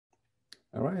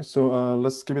All right, so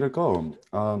let's give it a go.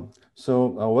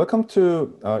 Welcome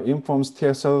to Informs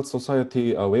TSL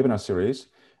Society webinar series.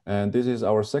 And this is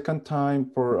our second time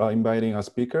for inviting a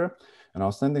speaker, an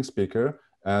outstanding speaker.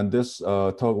 And this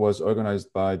talk was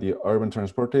organized by the Urban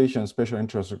Transportation Special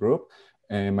Interest Group.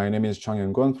 And my name is Chang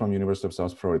Yong-gon from University of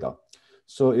South Florida.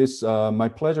 So it's my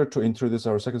pleasure to introduce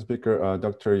our second speaker,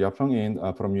 Dr. Yapeng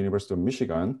In from University of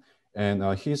Michigan. And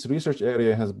his research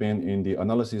area has been in the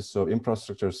analysis of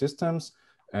infrastructure systems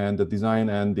and the design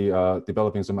and the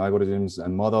developing some algorithms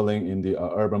and modeling in the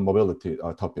urban mobility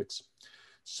topics.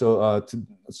 So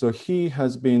he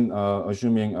has been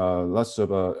assuming lots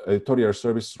of editorial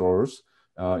service roles,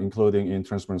 including in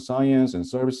transport science and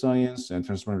service science and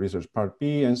transport research part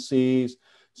B and C.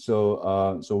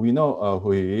 So we know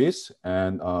who he is,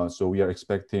 and so we are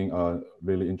expecting a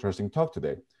really interesting talk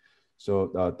today.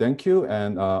 So thank you,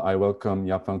 and I welcome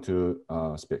Yapeng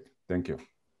to speak. Thank you.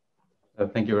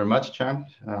 Thank you very much, Cham,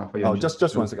 for your just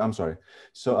one second. I'm sorry.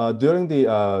 So during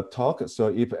the talk, so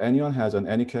if anyone has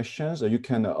any questions, you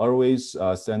can always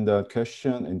send a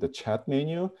question in the chat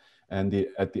menu. And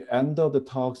at the end of the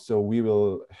talk, so we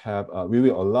will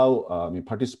allow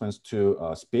participants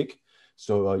to speak.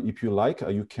 So if you like,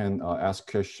 you can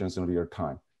ask questions in real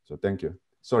time. So thank you.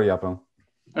 Sorry, Yapeng.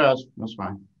 That's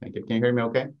fine. Thank you. Can you hear me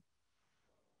okay?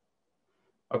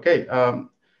 Okay.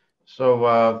 So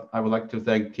I would like to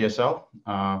thank TSL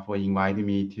for inviting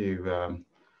me to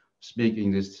speak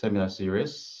in this seminar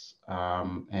series.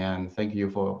 And thank you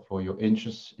for your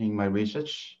interest in my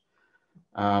research.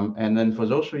 And then for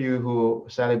those of you who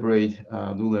celebrate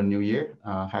Lunar New Year,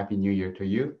 Happy New Year to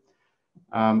you.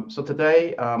 So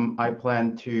today I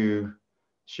plan to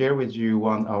share with you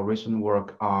our recent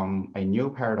work on a new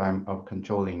paradigm of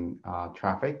controlling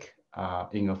traffic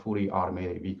in a fully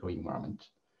automated vehicle environment.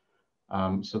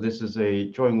 So this is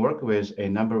a joint work with a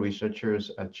number of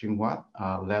researchers at Tsinghua,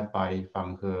 led by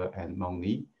Fang He and Meng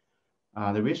Li.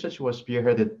 The research was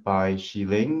spearheaded by Xi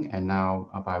Ling and now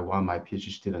by one of my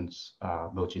PhD students,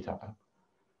 Mo Chitapa.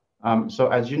 So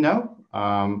as you know,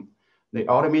 the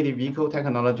automated vehicle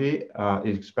technology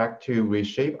is expected to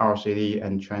reshape our city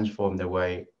and transform the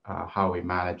way how we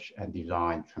manage and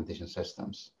design transportation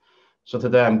systems. So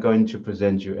today I'm going to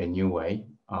present you a new way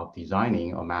of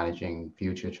designing or managing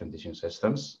future transportation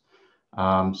systems.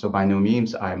 So by no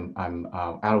means I'm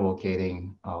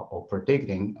advocating or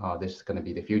predicting this is going to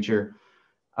be the future,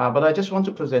 but I just want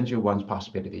to present you one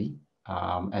possibility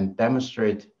and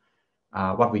demonstrate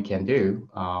what we can do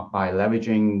by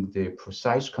leveraging the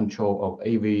precise control of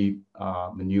AV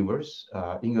maneuvers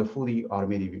in a fully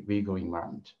automated vehicle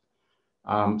environment.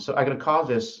 So I'm going to call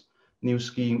this new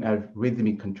scheme as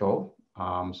rhythmic control.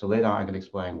 So later on, I can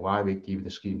explain why we give the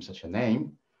scheme such a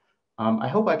name. I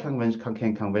hope I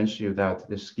can convince you that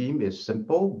the scheme is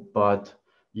simple, but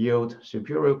yield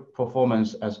superior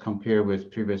performance as compared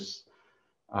with previous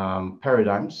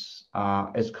paradigms.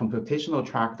 It's computational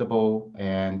tractable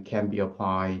and can be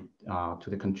applied to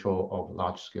the control of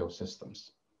large-scale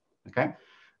systems. Okay.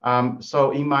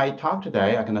 So in my talk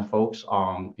today, I'm going to focus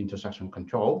on intersection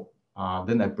control.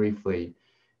 Then I briefly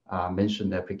mention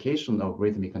the application of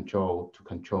rhythmic control to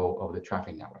control of the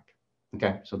traffic network.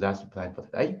 Okay, so that's the plan for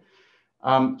today.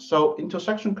 So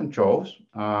intersection controls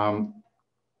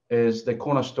is the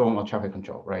cornerstone of traffic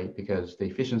control, right? Because the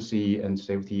efficiency and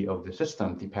safety of the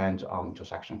system depends on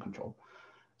intersection control.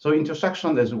 So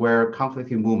intersection is where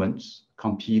conflicting movements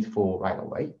compete for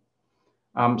right-of-way.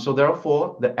 So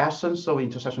therefore, the essence of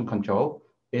intersection control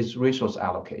is resource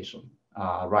allocation,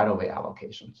 right-of-way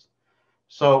allocations.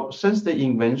 So since the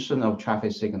invention of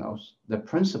traffic signals, the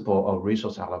principle of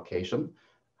resource allocation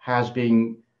has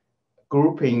been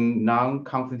grouping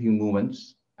non-conflicting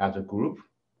movements as a group,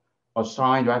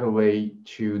 assign right-of-way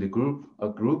to the group,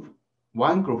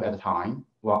 one group at a time,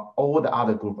 while all the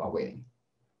other group are waiting.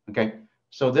 Okay,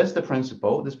 so that's the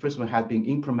principle. This principle has been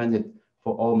implemented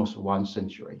for almost 1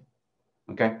 century.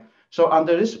 Okay, so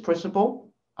under this principle,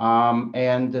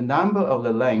 and the number of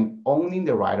the lane owning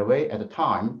the right-of-way at a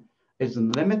time is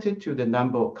limited to the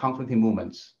number of conflicting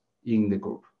movements in the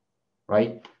group,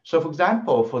 right? So for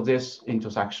example, for this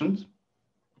intersection,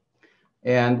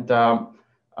 and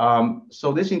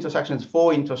so this intersection is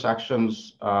 4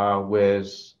 intersections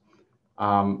with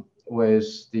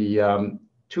the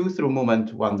 2 through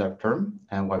movement, 1 left turn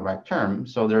and 1 right turn.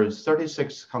 So there's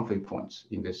 36 conflict points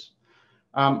in this.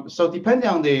 So depending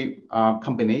on the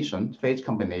phase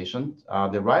combination,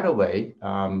 the right-of-way,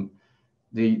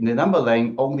 the number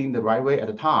lane owning the right way at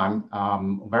a time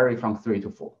vary from 3 to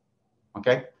 4.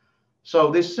 Okay,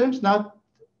 so this seems not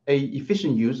a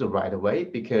efficient use of right-of-way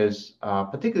because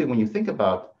particularly when you think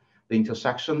about the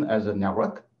intersection as a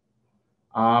network,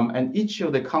 and each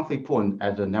of the conflict point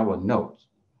as a network node.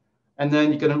 And then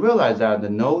you're going to realize that the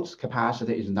node's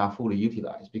capacity is not fully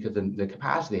utilized because the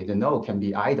capacity, the node can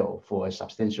be idle for a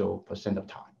substantial % of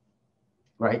time,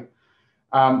 right?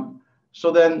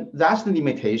 So then that's the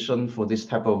limitation for this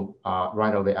type of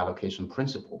right-of-way allocation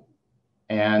principle.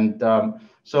 And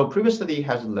so previously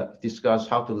has discussed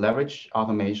how to leverage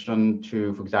automation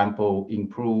to, for example,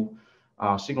 improve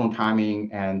signal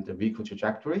timing and the vehicle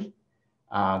trajectory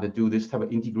to do this type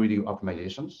of integrated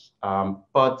optimizations.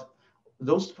 But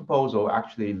those proposals are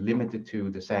actually limited to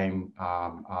the same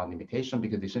limitation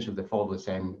because essentially they follow the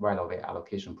same right-of-way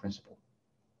allocation principle.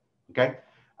 Okay,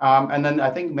 and then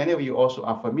I think many of you also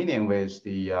are familiar with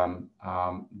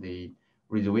the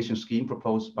reservation scheme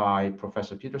proposed by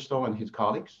Professor Peter Stone and his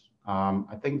colleagues.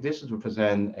 I think this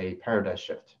represents a paradigm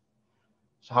shift.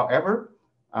 So, however,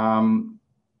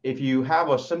 if you have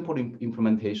a simple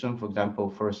implementation, for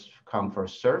example, first come,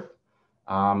 first serve,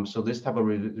 so this type of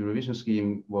revision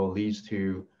scheme will lead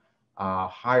to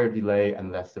higher delay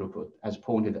and less throughput, as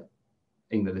pointed out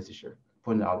in the literature.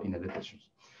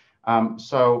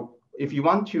 So if you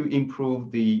want to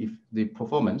improve the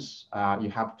performance, you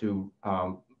have to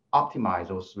optimize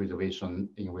those reservations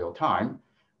in real time,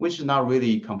 which is not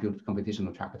really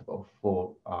computationally tractable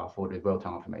for the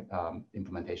real-time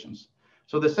implementations.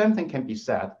 So the same thing can be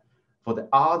said for the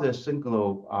other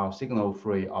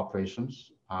signal-free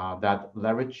operations that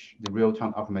leverage the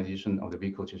real-time optimization of the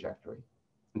vehicle trajectory.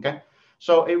 Okay,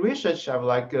 so a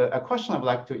question I would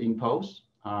like to impose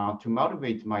to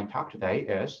motivate my talk today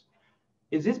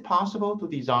is it possible to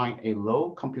design a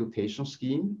low computation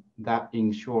scheme that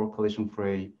ensure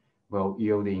collision-free while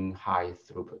yielding high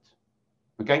throughput?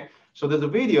 Okay, so there's a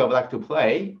video I'd like to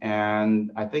play,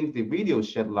 and I think the video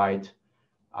shed light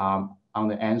on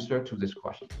the answer to this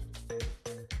question.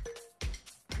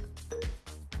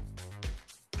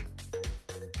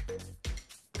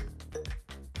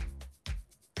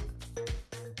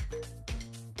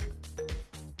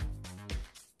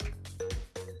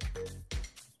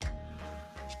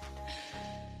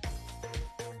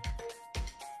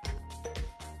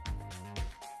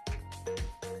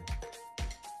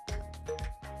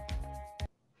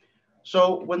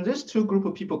 So when these two groups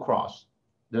of people cross,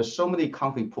 there's so many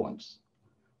conflict points,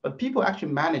 but people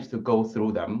actually manage to go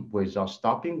through them without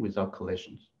stopping, without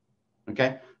collisions.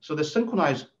 Okay, so the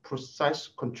synchronized precise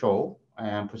control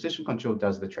and precision control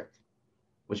does the trick,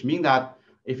 which means that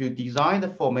if you design the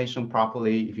formation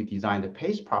properly, if you design the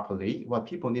pace properly, what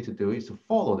people need to do is to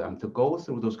follow them, to go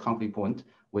through those conflict points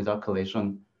without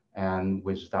collision and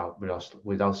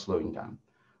without slowing down.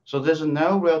 So there's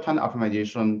no real-time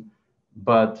optimization,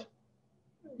 but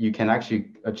you can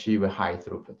actually achieve a high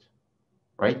throughput,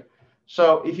 right?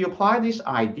 So if you apply this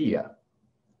idea,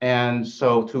 and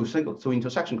so to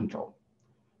intersection control,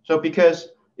 so because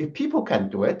if people can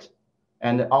do it,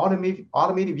 and the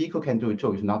automated vehicle can do it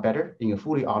too, it's not better in a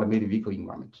fully automated vehicle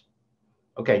environment.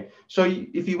 Okay, so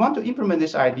if you want to implement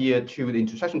this idea to the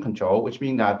intersection control, which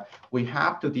means that we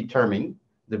have to determine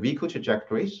the vehicle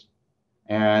trajectories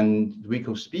and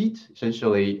vehicle speed,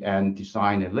 essentially, and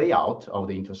design a layout of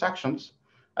the intersections.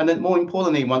 And then more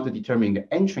importantly, we want to determine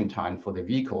the entering time for the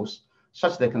vehicles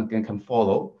such that they can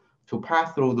follow to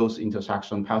pass through those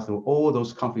intersections, pass through all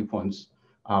those conflict points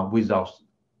without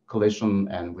collision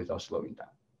and without slowing down.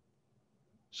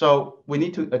 So we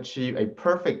need to achieve a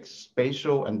perfect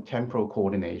spatial and temporal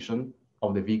coordination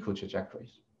of the vehicle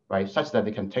trajectories, right? Such that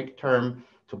they can take turn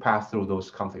to pass through those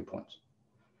conflict points.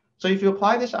 So if you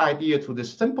apply this idea to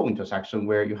this simple intersection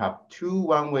where you have two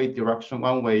one-way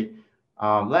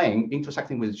lane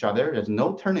intersecting with each other, there's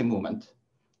no turning movement,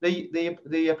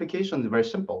 the application is very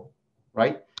simple,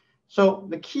 right? So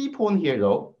the key point here,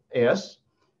 though, is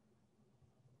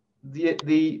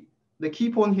the key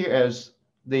point here is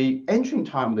the entering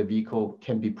time of the vehicle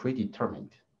can be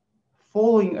predetermined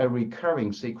following a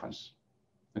recurring sequence.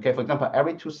 Okay, for example,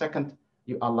 every 2 seconds,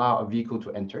 you allow a vehicle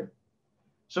to enter.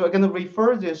 So we're going to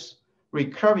refer this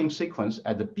recurring sequence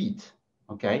as the beat.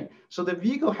 Okay, so the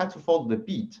vehicle has to follow the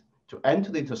beat to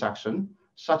enter the intersection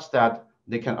such that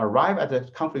they can arrive at the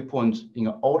conflict points in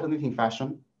an alternating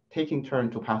fashion, taking turn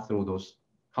to pass through those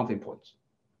conflict points,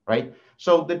 right?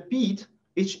 So the beat,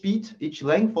 each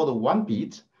lane for the one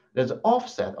beat, there's an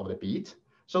offset of the beat.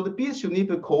 So the beats should need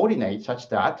to coordinate such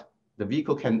that the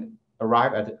vehicle can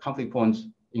arrive at the conflict points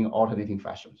in alternating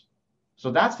fashions.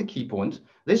 So that's the key point.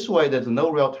 This way, there's no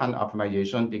real-time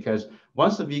optimization because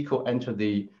once the vehicle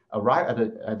arrive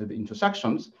at the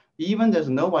intersections, even there's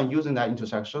no one using that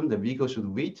intersection, the vehicle should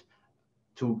wait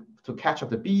to catch up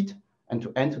the beat and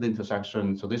to enter the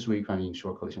intersection. So this way you can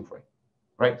ensure collision free,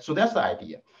 right? So that's the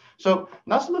idea. So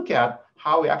let's look at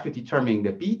how we actually determine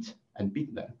the beat and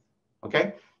beat length.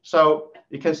 Okay, so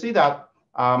you can see that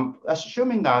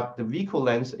assuming that the vehicle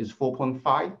length is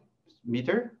 4.5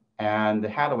 meter and the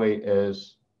headway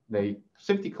is the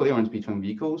safety clearance between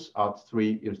vehicles at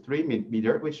 3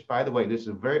 meter, which by the way, this is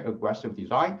a very aggressive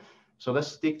design. So let's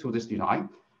stick to this design.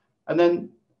 And then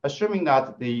assuming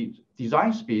that the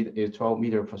design speed is 12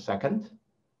 meters per second,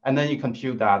 and then you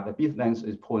compute that the beat length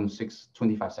is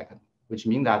 0.625 seconds, which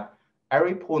means that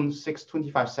every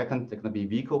 0.625 seconds, there's going to be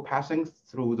vehicle passing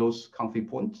through those conflict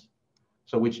points.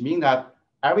 So which means that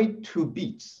every 2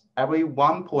 beats, every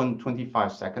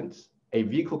 1.25 seconds, a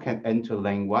vehicle can enter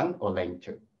lane 1 or lane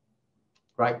 2,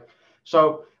 right?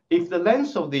 So if the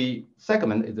length of the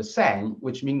segment is the same,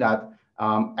 which means that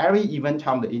every event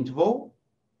time the interval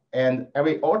and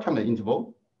every alternate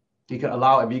interval, you can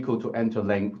allow a vehicle to enter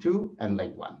lane 2 and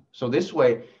lane 1. So this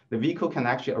way, the vehicle can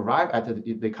actually arrive at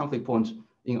the conflict points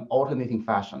in alternating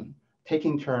fashion,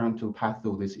 taking turn to pass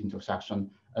through this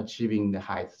intersection, achieving the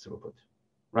highest throughput,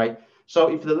 right? So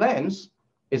if the length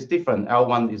is different,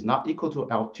 L1 is not equal to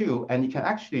L2, and you can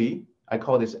actually, I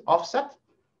call this offset,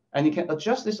 and you can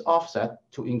adjust this offset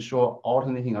to ensure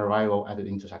alternating arrival at the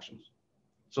intersections.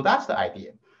 So that's the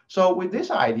idea. So with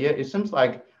this idea, it seems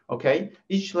like, okay,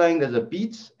 each lane there's a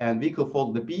beat and vehicle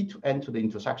follow the beat to enter the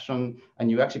intersection, and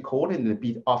you actually coordinate the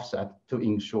beat offset to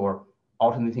ensure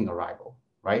alternating arrival,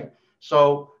 right?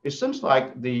 So it seems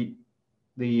like the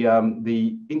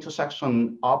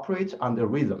intersection operates under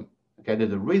rhythm. Okay,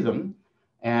 there's a rhythm,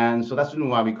 and so that's the reason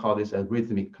why we call this a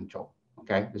rhythmic control.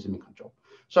 Okay, rhythmic control.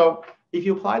 So if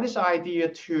you apply this idea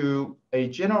to a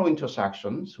general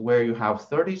intersections where you have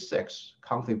 36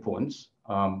 conflict points,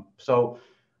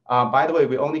 by the way,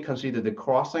 we only consider the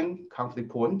crossing conflict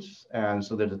points, and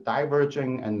so there's a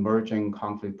diverging and merging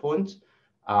conflict points.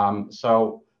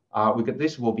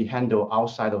 This will be handled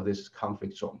outside of this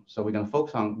conflict zone. So we're going to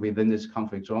focus on within this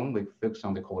conflict zone. We focus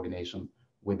on the coordination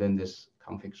within this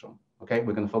conflict zone. Okay,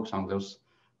 we're going to focus on those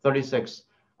 36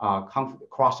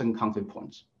 crossing conflict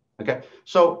points. Okay,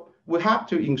 so we have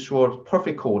to ensure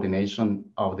perfect coordination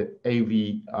of the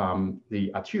AV,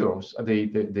 the arterials,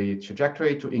 the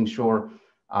trajectory to ensure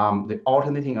the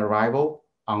alternating arrival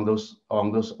on those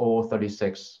all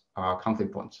 36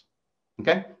 conflict points.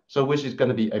 Okay, so which is going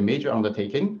to be a major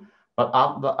undertaking, but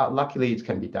luckily it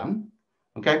can be done.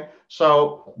 Okay,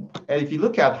 so if you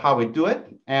look at how we do it,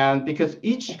 and because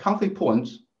each conflict point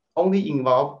only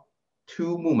involve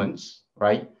 2 movements,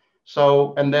 right?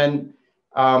 So and then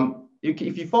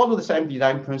if you follow the same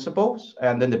design principles,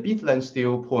 and then the beat length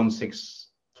still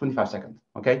 0.625 seconds.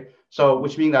 Okay, so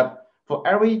which means that for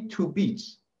every 2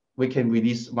 beats, we can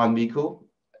release 1 vehicle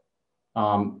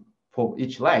for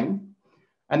each lane.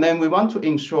 And then we want to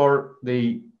ensure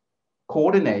the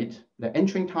coordinate the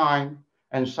entering time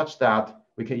and such that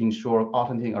we can ensure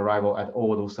alternating arrival at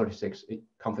all those 36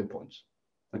 conflict points.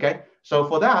 Okay, so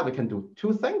for that, we can do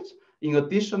 2 things. In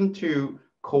addition to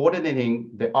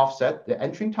coordinating the offset, the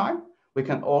entering time, we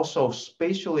can also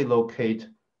spatially locate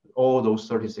all those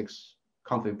 36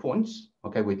 conflict points.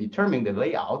 Okay, we determine the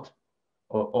layout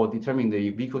or determine the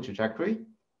vehicle trajectory,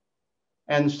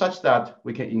 and such that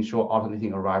we can ensure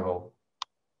alternating arrival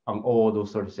on all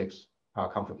those 36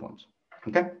 conflict points.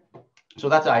 Okay, so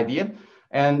that's the idea.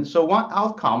 And so one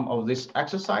outcome of this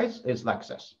exercise is like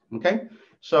this. Okay,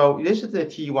 so this is the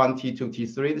T1, T2,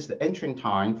 T3. This is the entering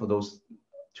time for those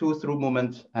 2 through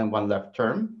movement and 1 left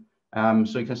turn.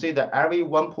 So you can see that every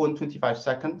 1.25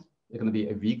 seconds, there's going to be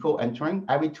a vehicle entering.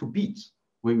 Every 2 beats,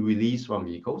 we release 1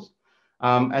 vehicle.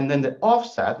 And then the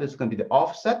offset is going to be the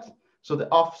offset. So the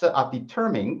offset are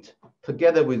determined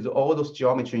together with all those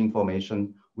geometry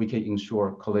information. We can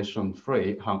ensure collision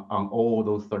free on all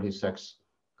those 36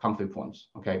 conflict points.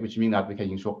 Okay, which means that we can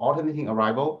ensure alternating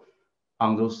arrival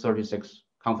on those 36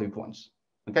 conflict points.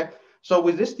 Okay, so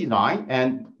with this design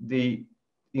and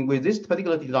with this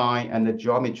particular design and the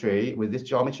geometry, with this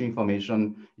geometry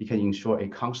information, you can ensure a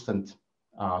constant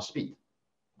speed.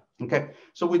 Okay,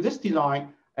 so with this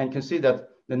design, and you can see that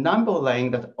the number of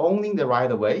lanes that owning the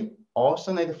right of way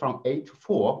oscillate from 8 to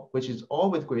 4, which is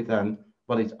always greater than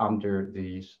what is under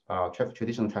the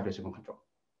traditional traffic signal control.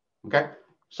 Okay,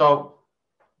 so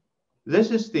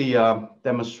this is the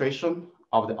demonstration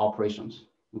of the operations.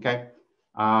 Okay,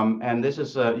 and this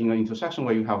is in an intersection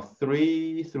where you have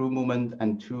 3 through movement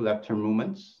and 2 left turn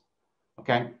movements.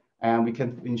 Okay, and we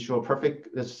can ensure perfect.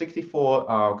 There's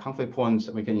 64 conflict points,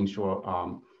 and we can ensure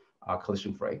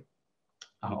collision free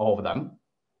on all of them.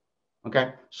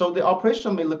 Okay, so the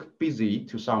operation may look busy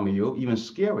to some of you, even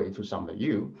scary to some of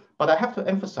you, but I have to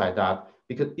emphasize that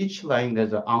because each lane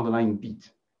there's an underlying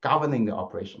beat governing the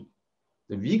operation.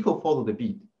 The vehicle follow the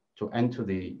beat to enter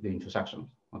the intersection.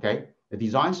 Okay, the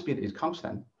design speed is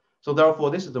constant. So therefore,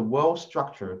 this is a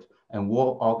well-structured and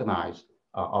well-organized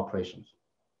operations.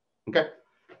 Okay,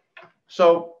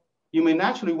 so you may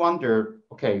naturally wonder,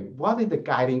 okay, what is the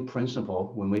guiding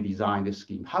principle when we design this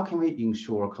scheme? How can we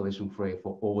ensure collision-free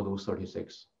for all those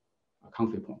 36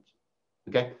 conflict points?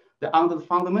 Okay, the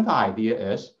fundamental idea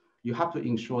is you have to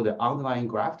ensure the underlying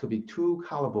graph to be two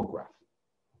colorable graph,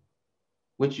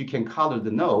 which you can color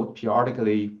the node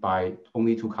periodically by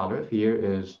only two colors. Here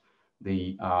is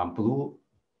the blue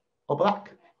or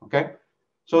black. Okay,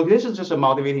 so this is just a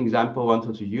motivating example I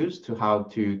wanted to use to how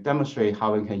to demonstrate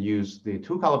how we can use the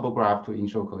two colorable graph to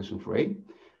ensure collision-free.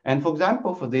 And for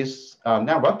example, for this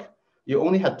network, you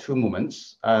only had two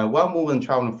movements. One movement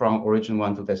traveling from origin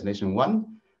 1 to destination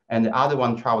 1, and the other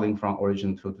one traveling from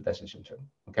origin 2 to destination 2.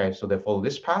 Okay, so they follow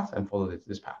this path and follow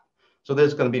this path. So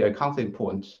there's going to be a conflict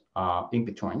point in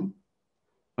between.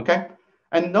 Okay,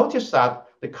 and notice that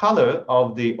the color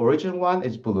of the origin 1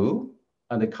 is blue,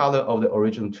 and the color of the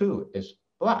origin 2 is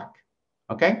black.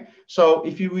 Okay, so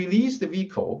if you release the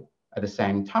vehicle at the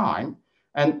same time,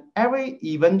 and every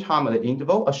even time at the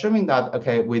interval, assuming that,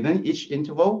 okay, within each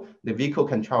interval, the vehicle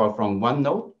can travel from one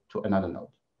node to another node.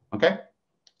 Okay,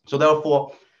 so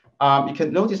therefore, you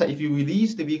can notice that if you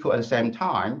release the vehicle at the same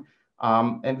time,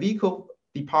 and vehicle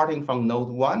departing from node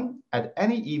 1 at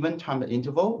any even time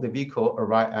interval, the vehicle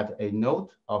arrive at a node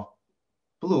of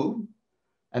blue,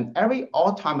 and every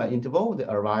odd time interval, they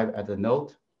arrive at the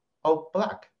node of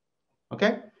black.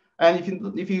 Okay, and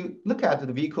if you look at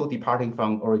the vehicle departing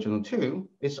from original 2,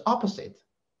 it's opposite.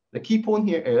 The key point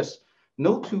here is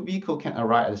no two vehicle can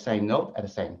arrive at the same node at the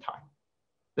same time.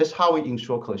 This is how we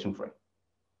ensure collision-free.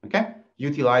 Okay,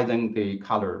 utilizing the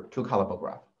two colorable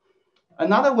graph.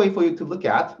 Another way for you to look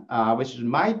at, which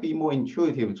might be more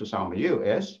intuitive to some of you,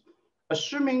 is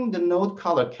assuming the node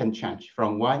color can change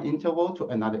from one interval to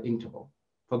another interval.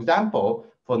 For example,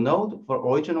 for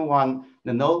original 1,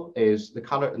 the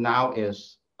color now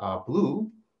is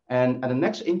blue, and at the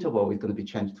next interval it's going to be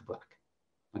changed to black.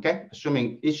 Okay,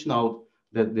 assuming each node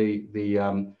that we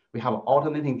have an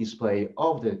alternating display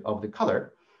of the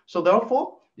color. So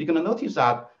therefore, you're going to notice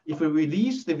that if we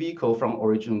release the vehicle from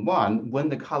origin 1 when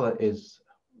the color is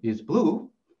blue,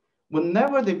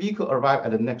 whenever the vehicle arrives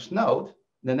at the next node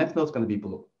is going to be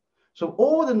blue. So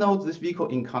all the nodes this vehicle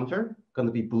encounter going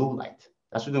to be blue light.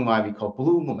 That's the reason why we call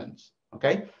blue moments.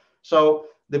 Okay, so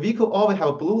the vehicle always have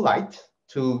a blue light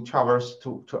to traverse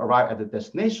to arrive at the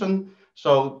destination.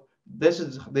 So this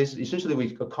essentially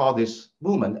we call this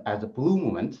movement as a blue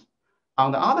movement.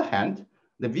 On the other hand,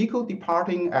 the vehicle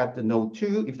departing at the node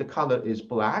 2, if the color is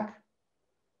black,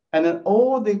 and then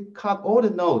all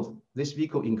the nodes this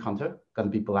vehicle encounter going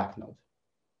to be black node.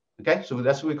 Okay, so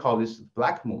that's what we call this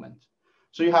black movement.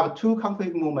 So you have two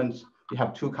conflict movements, you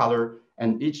have two color,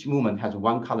 and each movement has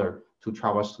one color to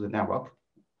traverse to the network,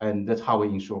 and that's how we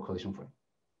ensure collision free.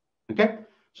 Okay,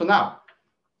 so now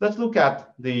let's look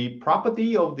at the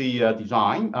property of the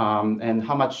design and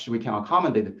how much we can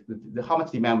accommodate, how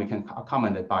much demand we can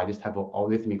accommodate by this type of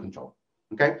rhythmic control.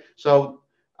 Okay, so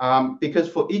because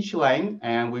for each lane,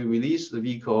 and we release the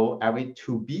vehicle every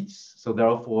 2 beats, so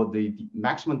therefore the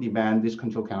maximum demand this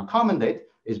control can accommodate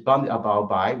is bounded about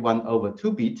by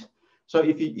 1/2 beat. So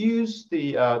if you use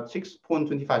the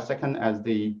 6.25 seconds as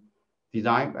the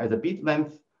design as a beat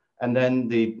length, and then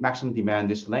the maximum demand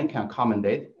this lane can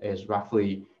accommodate is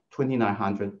roughly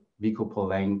 2,900 vehicle per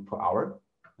lane per hour.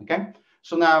 Okay,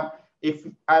 so now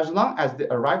as long as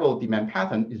the arrival demand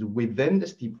pattern is within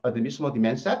this the admissible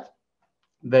demand set,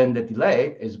 then the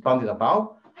delay is bounded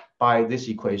about by this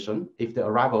equation if the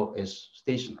arrival is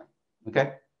stationary.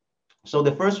 Okay, so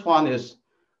the first one is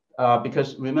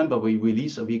because remember we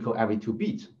release a vehicle every 2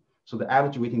 beats, so the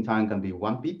average waiting time can be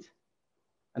 1 beat,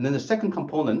 and then the second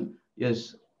component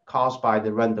is caused by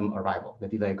the random arrival, the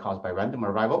delay caused by random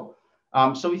arrival.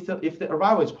 So if the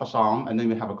arrival is Poisson, and then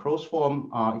we have a closed form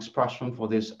expression for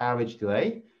this average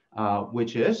delay,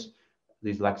 which is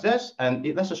like this, and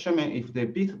let's assume if the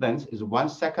beat length is 1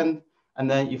 second, and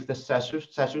then if the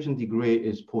saturation degree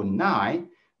is 0.9,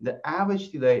 the average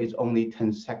delay is only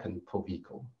 10 seconds per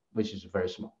vehicle, which is very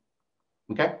small.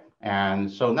 Okay, and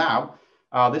so now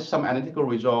this is some analytical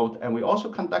result, and we also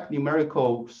conduct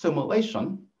numerical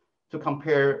simulation to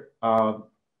compare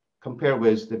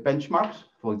with the benchmarks,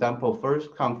 for example,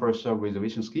 first come first serve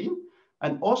reservation scheme,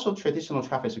 and also traditional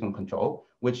traffic signal control,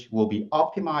 which will be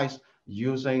optimized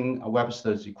using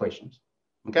Webster's equations.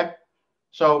 Okay,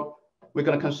 so we're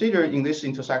going to consider in this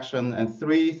intersection and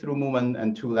 3 through movement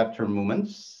and 2 left turn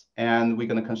movements, and we're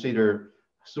going to consider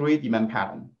 3 demand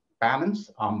pattern: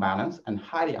 balanced, unbalanced, and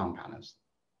highly unbalanced.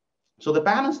 So the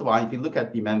balanced one, if you look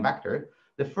at demand vector,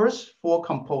 the first 4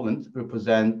 components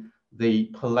represent the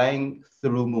plane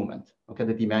through movement. Okay,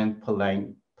 the demand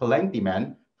plane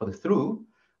demand for the through,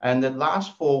 and the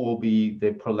last 4 will be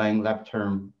the plane left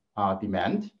term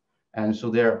demand, and so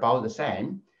they're about the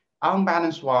same.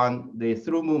 Unbalanced one, the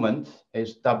through movement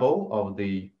is double of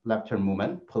the left term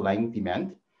movement plane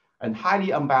demand, and highly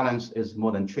unbalanced is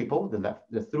more than triple.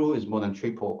 The through is more than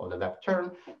triple of the left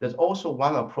turn. There's also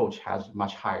one approach has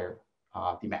much higher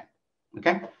demand.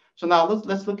 Okay, so now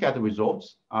let's look at the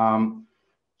results.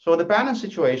 So the balance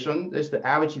situation is the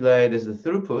average delay, this is the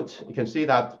throughput. You can see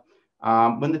that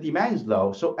when the demand is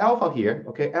low, so alpha here,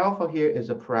 okay, alpha here is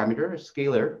a parameter, a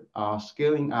scalar,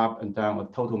 scaling up and down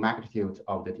with total magnitude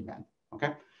of the demand.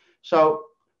 Okay, so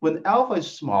when alpha is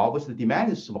small, which the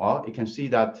demand is small, you can see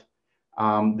that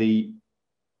the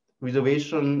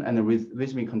reservation and the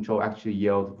rhythmic control actually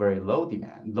yield very low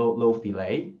demand, low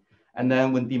delay. And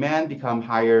then when demand become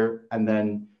higher, and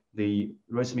then the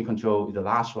rhythmic control, the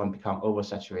last one, become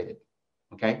oversaturated,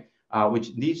 okay,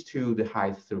 which leads to the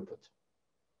high throughput.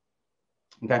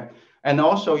 Okay, and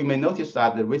also you may notice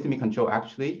that the rhythmic control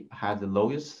actually has the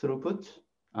lowest throughput,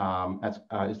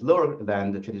 is lower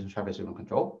than the traditional traffic signal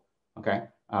control, okay,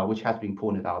 which has been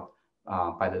pointed out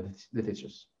by the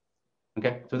literatures.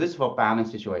 Okay, so this is for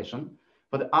balanced situation.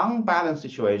 For the unbalanced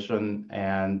situation,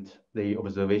 and the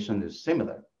observation is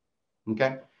similar.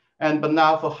 Okay, but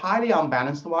now for highly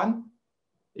unbalanced one,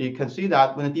 you can see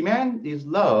that when the demand is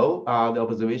low, the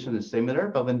observation is similar,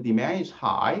 but when demand is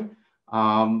high,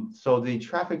 so the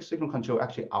traffic signal control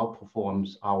actually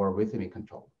outperforms our rhythmic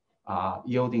control,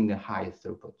 yielding the highest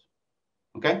throughput.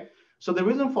 Okay, so the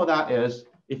reason for that is,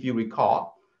 if you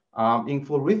recall,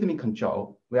 for rhythmic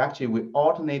control, we're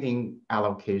alternating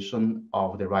allocation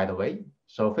of the right-of-way.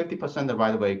 So 50% of the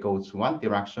right-of-way goes to one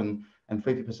direction, and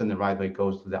 50% of the right-of-way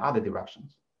goes to the other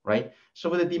directions, right? So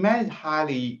when the demand is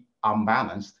highly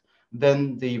unbalanced,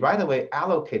 then the right-of-way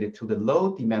allocated to the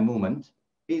low demand movement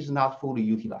is not fully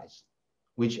utilized,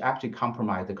 which actually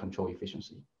compromises the control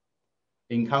efficiency.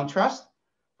 In contrast,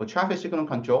 for traffic signal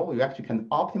control, you actually can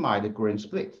optimize the grain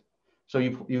split. So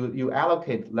you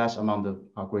allocate less amount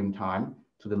of grain time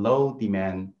to the low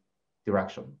demand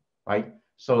direction, right?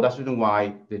 So that's the reason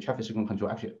why the traffic signal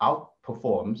control actually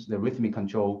outperforms the rhythmic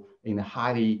control in the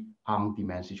highly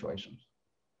on-demand situations.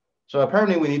 So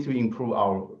apparently we need to improve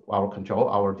our control,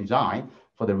 our design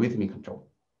for the rhythmic control.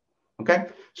 Okay,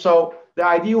 so the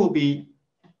idea will be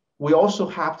we also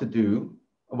have to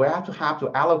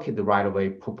allocate the right-of-way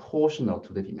proportional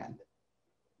to the demand.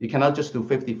 You cannot just do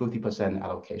 50%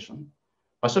 allocation.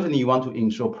 But certainly you want to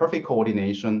ensure perfect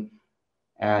coordination,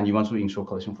 and you want to ensure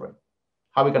collision free.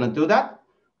 How are we going to do that?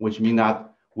 Which means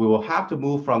that we will have to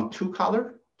move from 2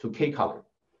 color to K color.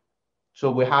 So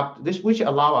we have this, which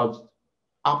allows us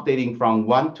updating from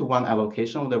 1-to-1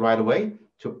 allocation of the right of way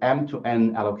to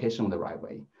M-to-N allocation of the right of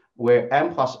way, where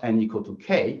M plus N equal to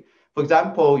K. For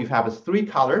example, you have a 3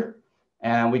 color,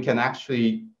 and we can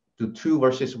actually do 2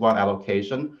 versus 1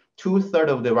 allocation. 2/3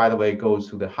 of the right of way goes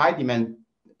to the high demand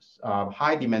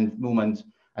movement,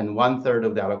 and 1/3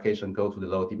 of the allocation go to the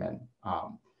low demand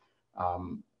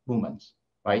movements,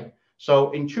 right?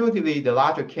 So intuitively, the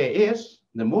larger K is,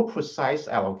 the more precise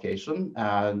allocation,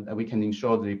 and we can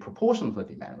ensure the proportion of the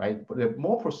demand, right? But the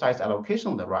more precise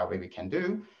allocation of the right way we can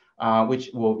do,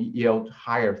 which will yield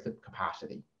higher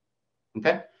capacity,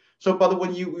 okay? So, but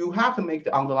when you have to make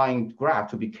the underlying graph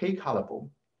to be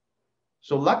K-colorable.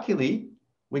 So luckily,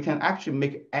 we can actually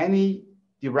make any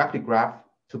directed graph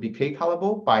to be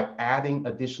K-colorable by adding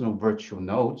additional virtual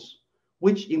nodes,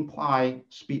 which imply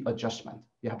speed adjustment.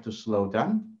 You have to slow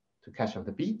down to catch up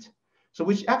the beat. So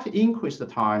which actually increase the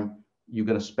time you're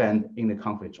going to spend in the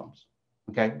conflict zones.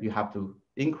 Okay, you have to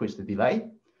increase the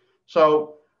delay.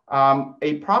 So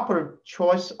a proper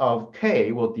choice of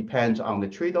K will depend on the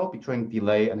trade-off between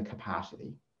delay and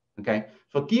capacity. Okay,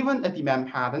 so given a demand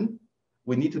pattern,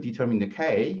 we need to determine the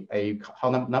K, a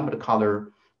number of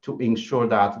color, to ensure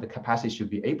that the capacity should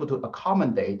be able to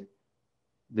accommodate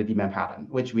the demand pattern,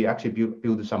 which we actually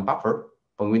build some buffer,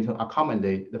 but we need to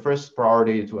accommodate the first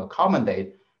priority to accommodate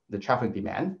the traffic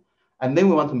demand, and then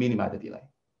we want to minimize the delay.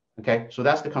 Okay, so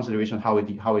that's the consideration how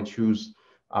we choose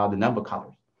the number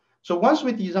colors. So once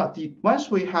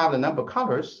we have the number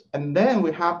colors, and then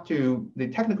we have to, the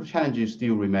technical challenges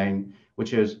still remain,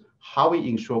 which is how we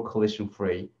ensure collision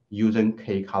free using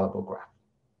K-colorable graph,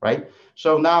 right?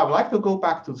 So now I'd like to go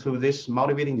back to this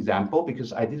motivating example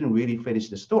because I didn't really finish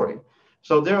the story.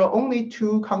 So there are only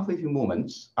 2 conflicting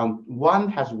movements. One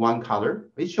has 1 color.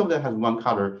 Each of them has 1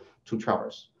 color to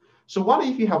traverse. So what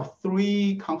if you have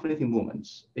 3 conflicting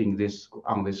movements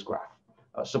on this graph?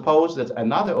 suppose that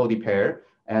another OD pair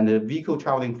and the vehicle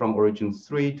traveling from origin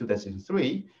 3 to destination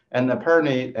 3, and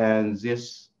apparently, and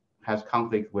this has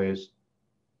conflict with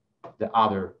the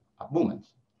other movements,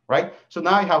 right? So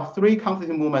now you have 3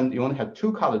 conflicting movements, you only have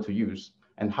 2 colors to use,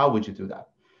 and how would you do that?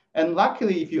 And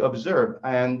luckily, if you observe,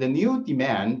 and the new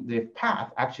demand, the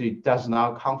path actually does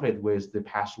not conflict with the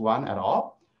past one at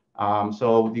all.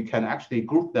 So you can actually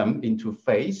group them into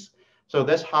phase. So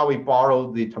that's how we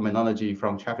borrow the terminology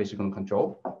from traffic signal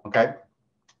control, okay?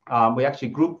 We actually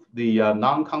group the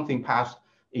non-conflicting paths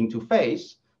into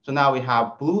phase. So now we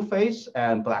have blue phase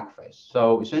and black phase.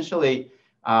 So essentially,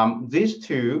 these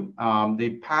two,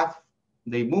 the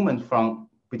movement from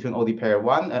between OD pair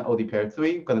 1 and OD pair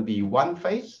 3 going to be one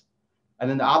phase. And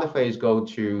then the other phase go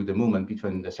to the movement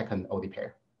between the second OD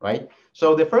pair, right?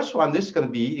 So the first one, this is going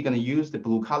to be, you're going to use the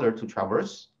blue color to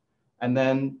traverse. And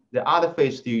then the other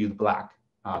phase still use black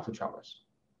to traverse,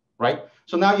 right?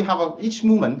 So now you have each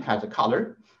movement has a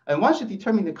color. And once you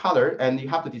determine the color, and you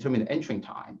have to determine the entering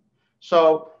time.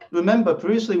 So remember,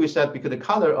 previously we said because the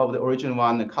color of the origin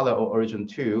 1 and the color of origin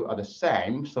 2 are the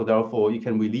same, so therefore you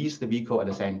can release the vehicle at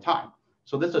the same time.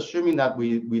 So this is assuming that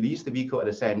we release the vehicle at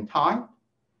the same time.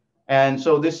 And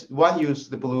so this one use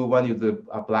the blue, one use the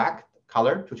black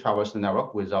color to traverse the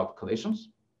network without collisions.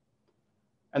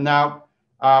 And now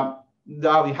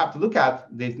we have to look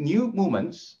at the new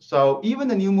movements. So even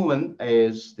the new movement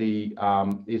is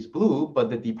blue, but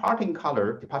the departing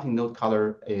node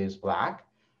color is black.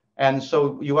 And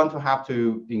so you want to have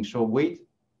to ensure wait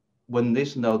when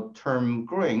this node turn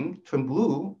green, turn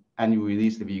blue, and you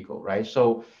release the vehicle, right?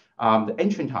 So the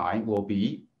entry time will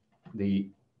be the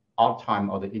odd time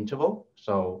of the interval.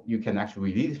 So you can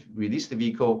actually release the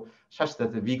vehicle such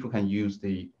that the vehicle can use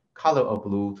the color of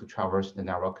blue to traverse the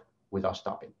network without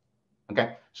stopping.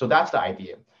 Okay, so that's the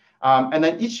idea. And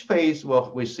then each phase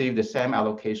will receive the same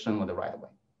allocation on the right of way.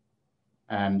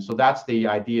 And so that's the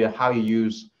idea, how you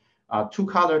use 2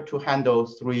 colors to handle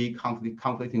 3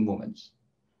 conflicting movements.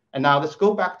 And now let's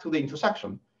go back to the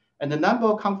intersection. And the number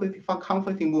of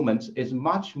conflicting movements is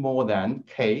much more than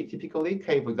K, typically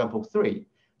K, for example, 3.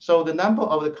 So the number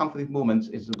of the conflicting movements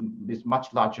is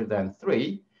much larger than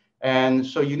 3. And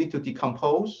so you need to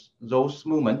decompose those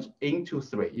movements into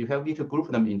 3. You need to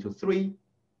group them into 3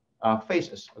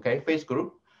 phases, okay, phase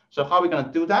group. So how are we going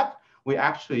to do that? We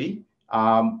actually,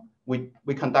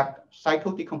 we conduct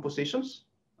cycle decompositions,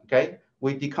 okay?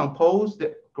 We decompose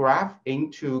the graph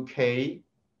into K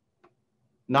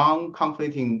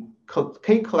non-conflicting,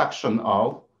 K collection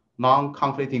of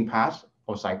non-conflicting paths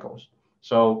or cycles.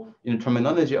 So in the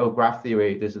terminology of graph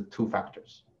theory, there's 2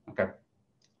 factors, okay?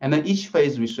 And then each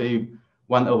phase receive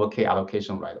 1/K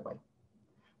allocation right away.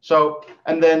 So,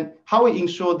 and then how we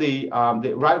ensure the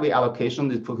right away allocation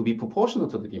is to be proportional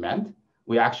to the demand.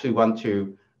 We actually want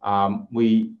to,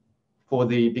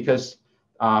 because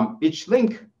each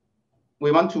link,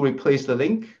 we want to replace the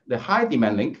link, the high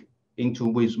demand link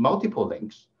with multiple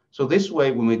links. So this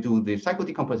way, when we do the cycle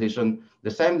decomposition,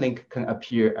 the same link can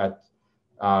appear at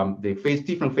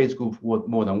different phase group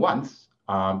more than once.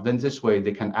 Then this way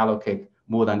they can allocate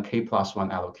more than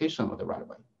K+1 allocation of the right of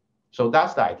way. So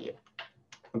that's the idea.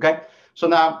 Okay. So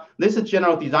now this is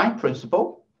general design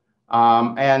principle, we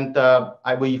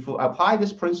apply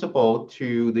this principle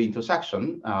to the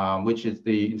intersection, which is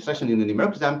the intersection in the numeric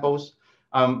examples.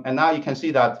 And now you can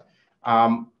see that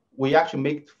we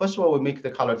actually first of all, we make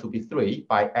the color to be 3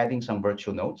 by adding some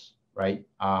virtual nodes, right?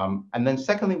 And then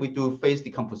secondly, we do phase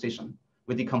decomposition.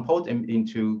 We decompose them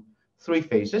into 3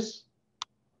 phases.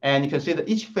 And you can see that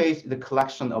each phase is the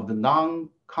collection of the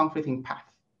non-conflicting path.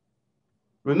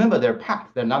 Remember, their path,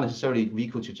 they're not necessarily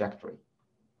vehicle trajectory.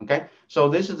 Okay, so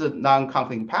this is a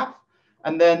non-conflicting path.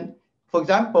 And then, for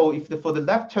example, for the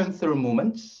left turn through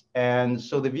movements, and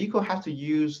so the vehicle has to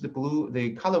use the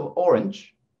color of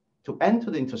orange to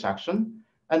enter the intersection,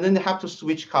 and then they have to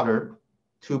switch color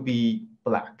to be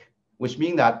black, which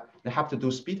means that they have to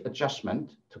do speed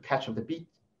adjustment to catch up the beat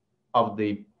of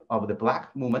the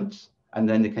black movements, and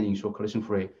then they can ensure collision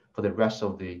free for the rest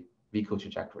of the vehicle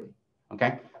trajectory.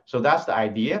 Okay, so that's the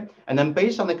idea. And then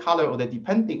based on the color of the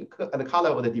departing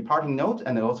node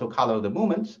and also color of the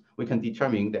movements, we can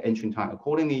determine the entry time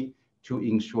accordingly to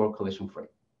ensure collision free.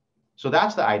 So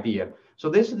that's the idea. So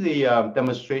this is the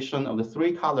demonstration of the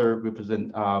 3 color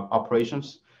represent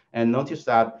operations. And notice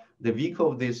that the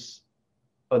vehicle of this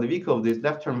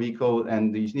left turn vehicle,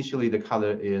 and initially the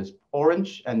color is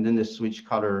orange, and then the switch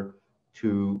color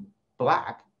to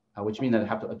black, which means that I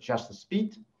have to adjust the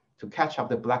speed to catch up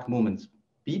the black movements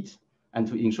beat and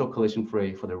to ensure collision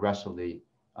free for the rest of the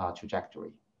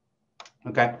trajectory.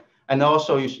 Okay, and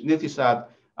also you notice that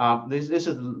This is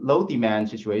a low demand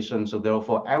situation. So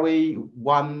therefore, every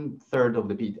 1/3 of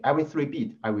the beat, every 3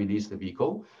 beats, I release the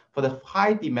vehicle. For the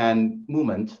high demand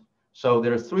movement, so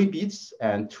there are 3 beats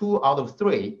and 2 out of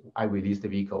 3, I release the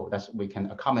vehicle. That's we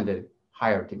can accommodate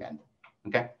higher demand.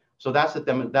 Okay, so that's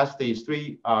the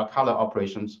 3 color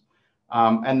operations.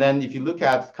 And then if you look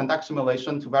at conduct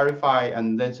simulation to verify,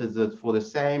 and this is for the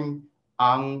same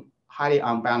highly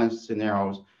unbalanced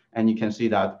scenarios, and you can see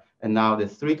that, and now the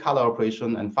 3 color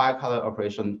operation and 5 color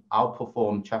operation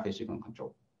outperform traffic signal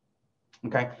control.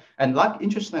 Okay, and like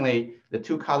interestingly, the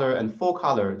 2 color and 4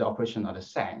 color, the operation are the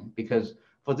same, because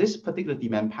for this particular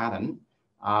demand pattern,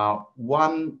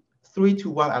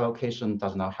 3-to-1 allocation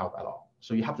does not help at all.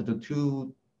 So you have to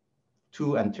do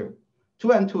 2 and 2.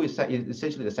 2 and 2 is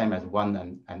essentially the same as 1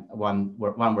 and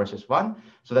 1 versus 1.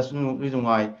 So that's the reason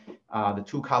why the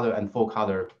 2 color and 4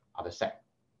 color are the same.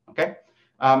 Okay.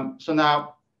 So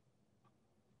now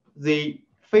the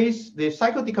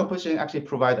cycle decomposition actually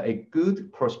provide a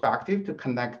good perspective to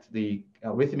connect the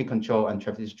rhythmic control and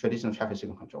traditional traffic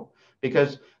signal control,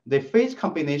 because the phase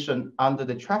combination under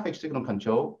the traffic signal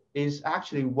control is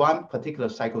actually one particular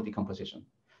cycle decomposition.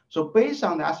 So based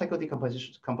on that cycle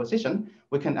decomposition,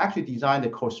 we can actually design the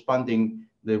corresponding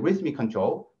rhythmic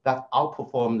control that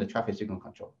outperform the traffic signal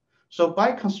control. So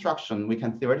by construction, we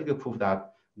can theoretically prove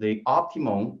that the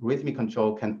optimum rhythmic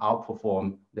control can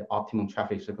outperform the optimum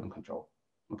traffic signal control.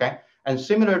 Okay, and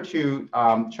similar to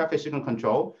traffic signal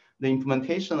control, the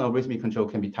implementation of rhythmic control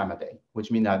can be time of day, which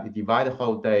means that you divide the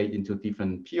whole day into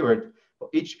different periods. For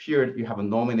each period, you have a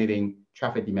nominating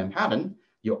traffic demand pattern.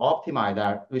 You optimize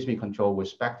that rhythmic control with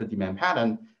respect to demand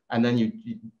pattern, and then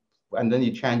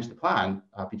you change the plan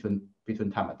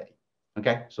between time of day.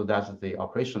 Okay, so that's the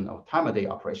operation of time of day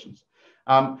operations.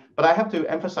 But I have to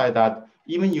emphasize that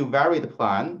even you vary the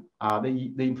plan,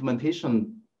 the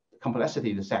implementation complexity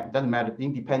is the same. It doesn't matter,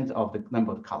 independent of the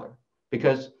number of color,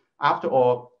 because after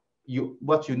all,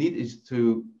 what you need is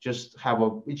to just have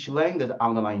each lane that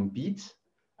underlying beat,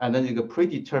 and then you get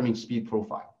predetermined speed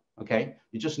profile. Okay,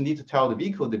 you just need to tell the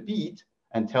vehicle the beat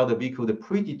and tell the vehicle the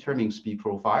predetermined speed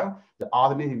profile. The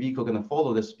automated vehicle going to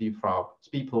follow the speed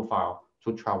profile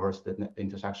to traverse the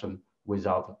intersection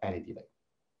without any delay.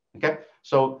 Okay,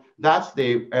 so that's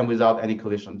and without any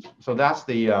collisions. So that's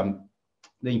the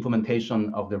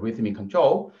implementation of the rhythmic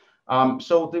control.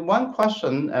 So the one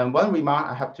question and one remark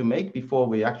I have to make before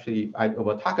I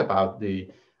will talk about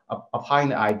applying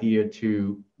the idea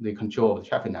to the control of the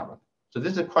traffic network. So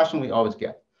this is a question we always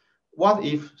get. What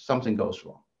if something goes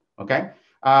wrong? Okay,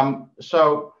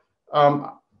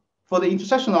 for the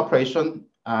intersection operation,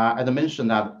 as I mentioned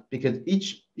that because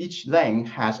each lane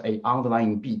has an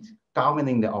underlying beat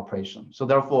governing the operation. So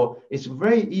therefore, it's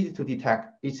very easy to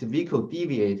detect its vehicle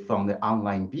deviate from the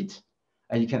underlying beat,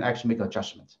 and you can actually make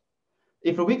adjustments.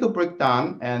 If a vehicle breaks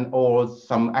down or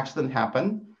some accident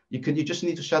happen, you just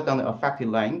need to shut down the affected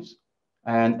lanes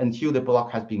until the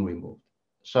block has been removed.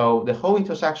 So the whole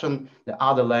intersection, the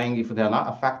other lane, if they're not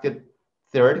affected,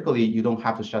 theoretically, you don't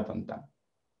have to shut them down.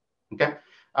 Okay.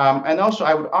 And also,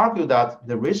 I would argue that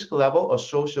the risk level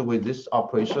associated with this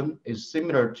operation is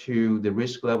similar to the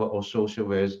risk level associated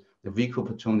with the vehicle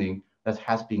platooning that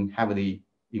has been heavily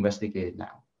investigated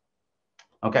now.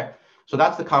 Okay, so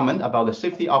that's the comment about the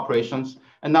safety operations.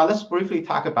 And now let's briefly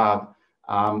talk about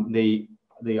the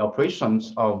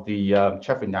operations of the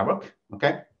traffic network.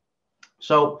 Okay,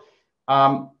 so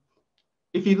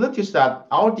if you notice that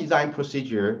our design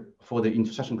procedure for the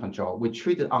intersection control, we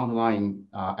treat the underlying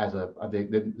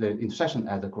the intersection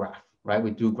as a graph, right?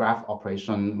 We do graph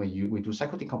operation, we do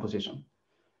cycle decomposition.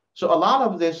 So a lot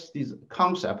of this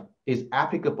concept is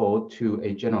applicable to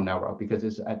a general network because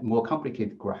it's a more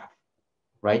complicated graph,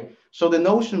 right? So the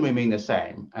notion remains the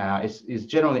same. It's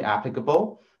generally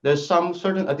applicable. There's some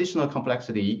certain additional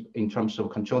complexity in terms of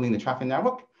controlling the traffic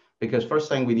network, because first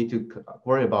thing we need to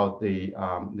worry about the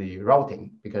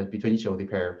routing, because between each of the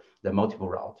pair, the multiple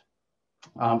route.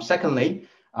 Secondly,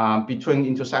 between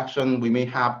intersection, we may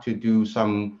have to do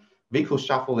some vehicle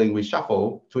shuffling,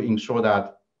 reshuffle to ensure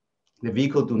that the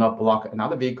vehicle do not block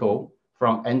another vehicle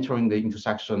from entering the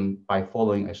intersection by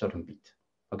following a certain beat.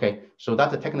 Okay, so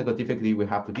that's a technical difficulty we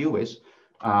have to deal with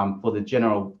for the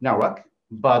general network,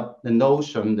 but the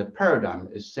notion, the paradigm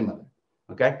is similar.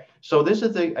 Okay, so this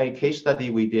is a case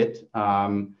study we did,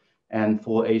 and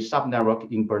for a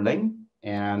sub-network in Berlin.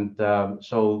 And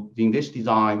so in this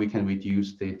design, we can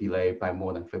reduce the delay by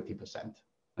more than 50%.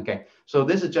 Okay, so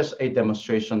this is just a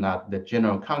demonstration that the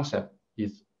general concept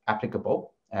is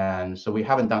applicable. And so we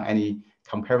haven't done any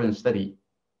comparison study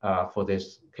for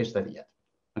this case study yet.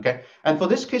 Okay, and for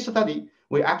this case study,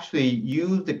 we actually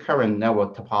use the current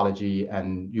network topology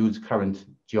and use current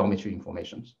geometry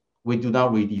informations. We do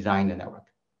not redesign the network.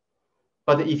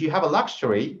 But if you have a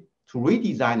luxury to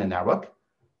redesign the network,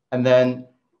 and then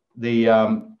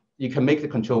you can make the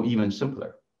control even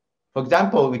simpler. For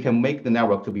example, we can make the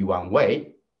network to be one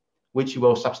way, which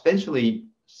will substantially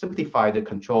simplify the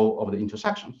control of the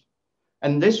intersections.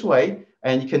 And this way,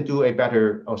 and you can do a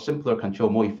better or simpler control,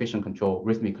 more efficient control,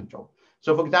 rhythmic control.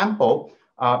 So for example,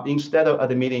 instead of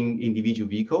admitting individual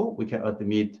vehicle, we can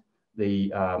admit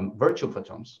the virtual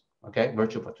photons, okay,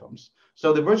 virtual photons.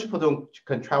 So the virtual photon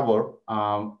can travel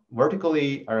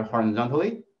vertically or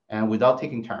horizontally and without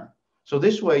taking turn. So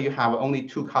this way you have only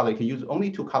two color, you can use only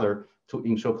two color to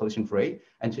ensure collision free,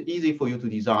 and it's easy for you to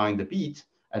design the beat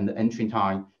and the entry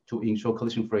time to ensure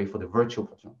collision free for the virtual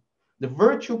photon. The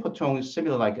virtual photon is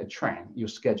similar like a train you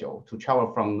schedule to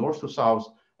travel from north to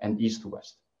south and east to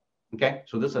west. Okay,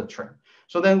 so this is a train.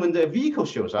 So then when the vehicle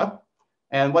shows up,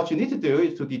 and what you need to do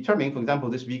is to determine, for example,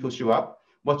 this vehicle show up,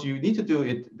 what you need to do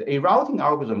is a routing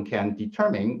algorithm can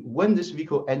determine when this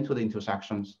vehicle enter the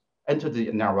intersections, enter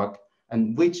the network,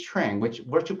 and which train, which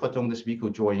virtual photon this vehicle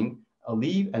join,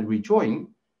 leave and rejoin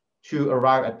to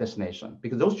arrive at destination,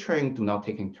 because those trains do not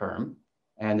take in turn,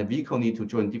 and the vehicle need to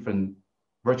join different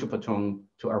virtual photon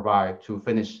to arrive to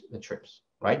finish the trips,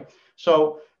 right?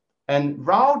 So, and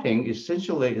routing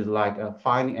essentially is like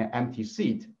finding an empty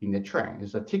seat in the train.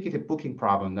 It's a ticketed booking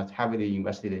problem that's heavily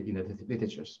investigated in the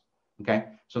literatures, okay?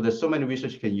 So there's so many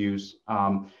research you can use.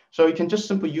 So you can just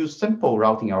simply use simple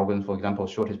routing algorithms, for example,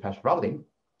 shortest path routing.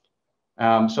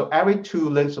 So every two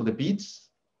lengths of the beats,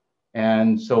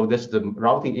 and so this is the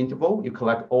routing interval, you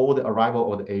collect all the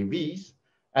arrival of the AVs,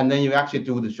 and then you actually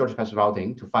do the shortest path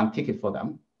routing to find ticket for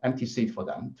them, empty seat for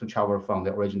them to travel from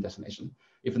the origin destination.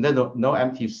 If there's no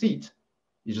empty seat,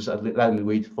 you just let them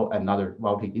wait for another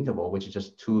routing interval, which is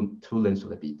just two lengths of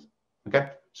the beat. Okay,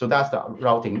 so that's the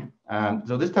routing.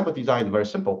 So this type of design is very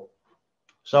simple.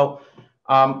 So,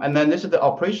 and then this is the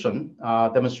operation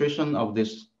demonstration of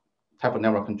this type of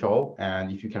network control.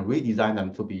 And if you can redesign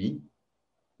them to be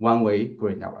one-way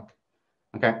grid network.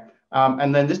 Okay.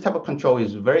 And then this type of control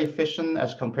is very efficient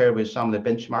as compared with some of the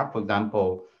benchmark, for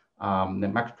example, the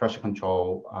max pressure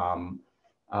control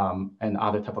and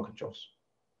other type of controls.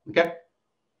 Okay.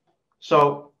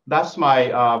 So that's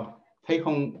my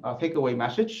takeaway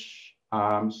message.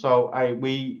 So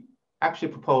we actually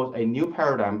propose a new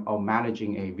paradigm of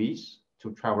managing AVs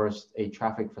to traverse a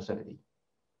traffic facility.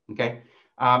 Okay.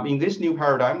 In this new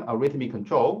paradigm of rhythmic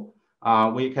control,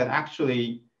 we can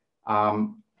actually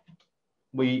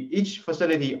each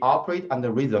facility operate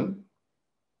under rhythm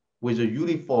with a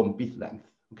uniform bit length.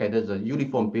 Okay, there's a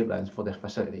uniform bit length for the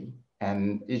facility,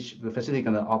 and each facility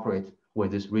can operate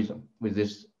with this rhythm, with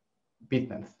this bit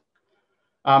length.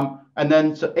 And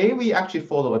then so AV actually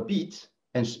follow a beat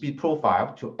and speed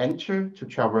profile to enter to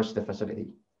traverse the facility.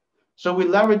 So we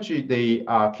leverage the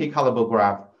K-caliber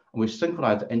graph, and we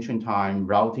synchronize the entry time,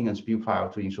 routing, and speed profile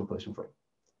to ensure collision free.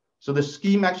 So the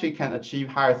scheme actually can achieve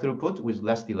higher throughput with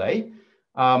less delay.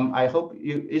 I hope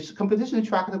it's computationally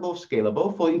tractable,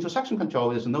 scalable. For intersection control,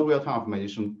 there's no real-time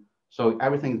optimization, so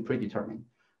everything is predetermined.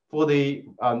 For the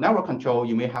network control,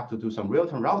 you may have to do some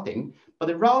real-time routing, but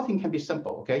the routing can be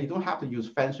simple, okay? You don't have to use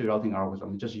fancy routing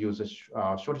algorithm. Just use a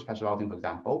shortest path routing, for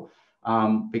example,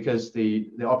 because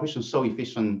the operation is so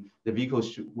efficient, the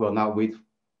vehicles will not wait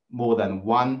more than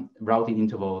one routing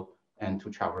interval and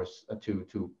to traverse,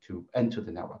 to enter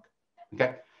the network,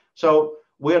 okay? So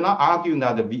we are not arguing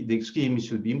that the scheme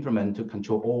should be implemented to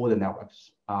control all the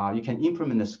networks. You can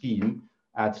implement the scheme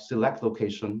at select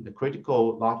location, the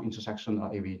critical large intersection or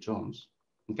AV zones.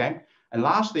 Okay. And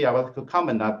lastly, I would like to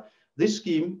comment that this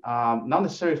scheme not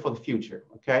necessarily for the future.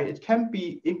 Okay, it can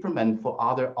be implemented for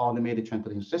other automated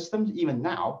transportation systems even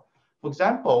now. For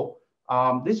example,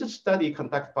 this is a study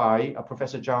conducted by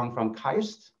Professor Zhang from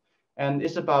KAIST, and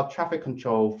it's about traffic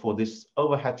control for this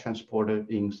overhead transporter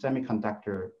in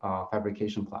semiconductor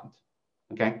fabrication plant.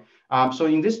 Okay, so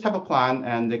in this type of plant,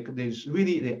 and there's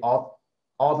really the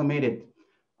automated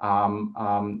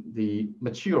the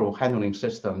material handling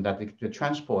system that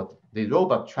the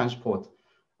robot transport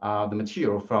the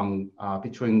material from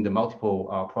between the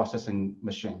multiple processing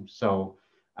machines. So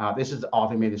this is the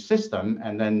automated system,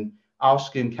 and then our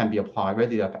scheme can be applied,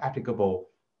 readily applicable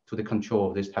to the control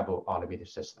of this type of automated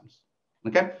systems.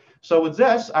 Okay, so with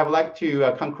this, I would like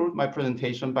to conclude my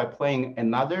presentation by playing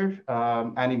another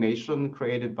animation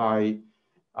created by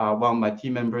one of my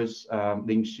team members,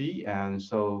 Ling Shi, and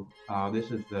so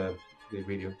this is the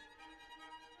video.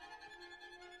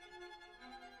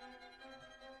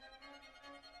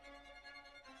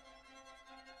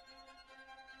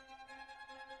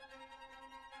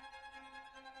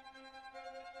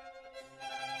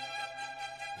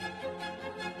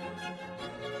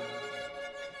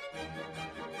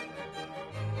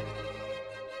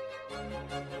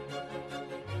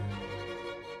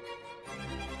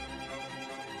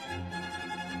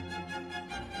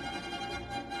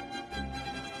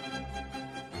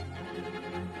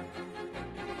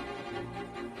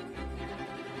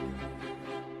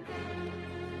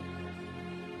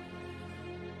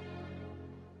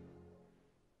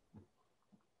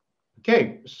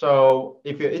 Okay, so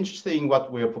if you're interested in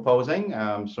what we're proposing,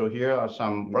 so here are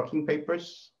some working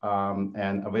papers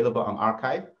and available on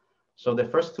archive. So the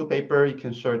first two papers, you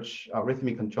can search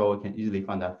rhythmic control, you can easily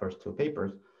find that first two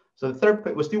papers. So the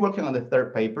third, we're still working on the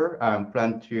third paper,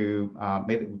 plan to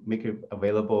make it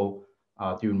available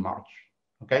during March,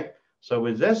 okay? So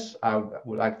with this, I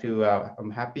would like to,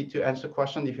 I'm happy to answer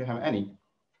questions if you have any.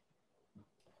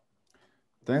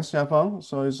 Thanks, Yafang.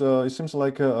 So it seems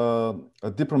like a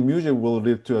different music will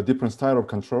lead to a different style of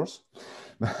controls.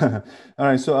 All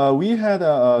right, so we had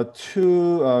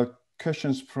two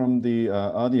questions from the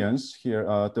audience here.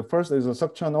 The first is a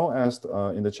sub-channel asked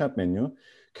in the chat menu,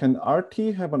 can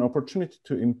RT have an opportunity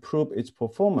to improve its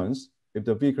performance if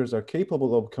the vehicles are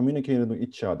capable of communicating with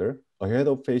each other ahead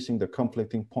of facing the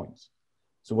conflicting points?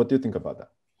 So what do you think about that?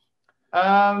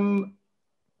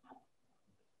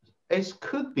 It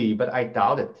could be, but I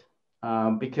doubt it.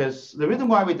 Because the reason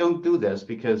why we don't do this,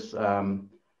 because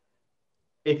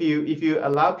if you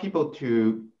allow people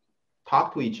to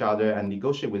talk to each other and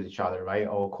negotiate with each other, right,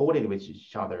 or coordinate with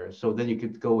each other, so then you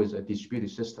could go with a distributed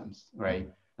systems, right?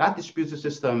 That distributed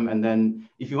system, and then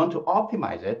if you want to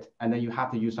optimize it, and then you have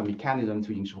to use some mechanism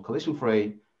to ensure collision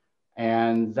free,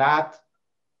 and that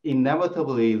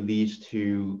inevitably leads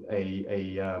to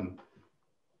a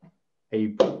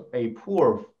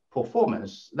poor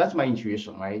performance. That's my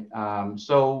intuition, right?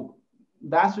 So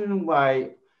that's the reason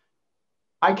why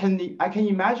I can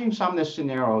imagine some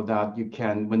scenario that you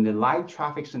can, when the light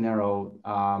traffic scenario,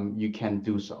 you can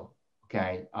do so.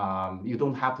 Okay, you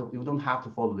don't have to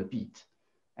follow the beat,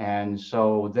 and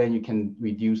so then you can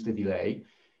reduce the delay.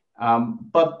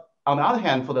 But on the other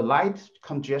hand, for the light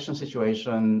congestion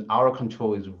situation, our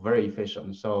control is very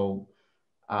efficient. So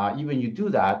even you do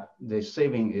that, the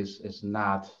saving is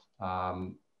not.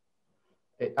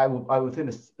 I would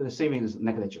think the saving is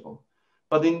negligible.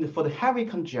 But for the heavy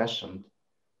congestion,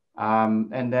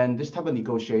 and then this type of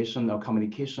negotiation or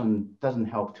communication doesn't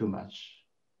help too much.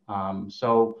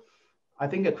 So I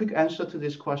think a quick answer to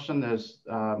this question is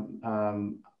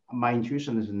my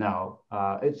intuition is no.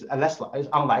 It's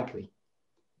unlikely.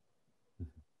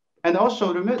 And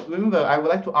also remember, I would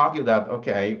like to argue that,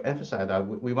 okay, I emphasize that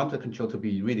we want the control to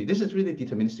be really, this is really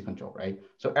deterministic control, right?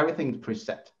 So everything is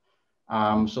preset.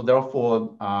 So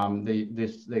therefore,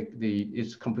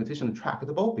 it's computationally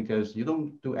tractable because you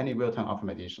don't do any real-time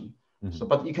optimization. So,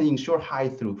 but you can ensure high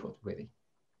throughput really,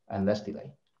 and less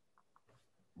delay.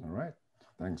 All right,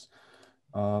 thanks.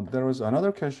 There was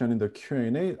another question in the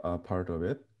Q&A part of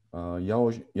it.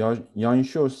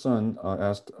 Yanshu Sun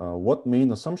asked, what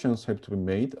main assumptions have to be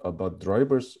made about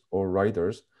drivers or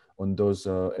riders on those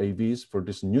AVs for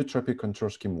this new traffic control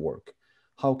scheme work?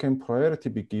 How can priority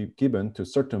be given to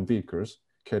certain vehicles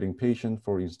carrying patients,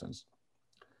 for instance?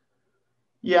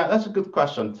 Yeah, that's a good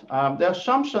question. The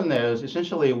assumption is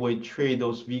essentially we treat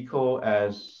those vehicles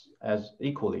as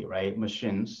equally, right?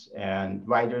 Machines and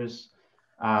riders.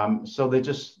 So they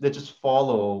just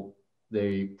follow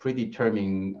the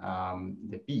predetermined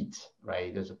the beat,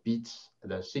 right? There's a beat,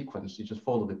 the sequence. You just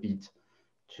follow the beat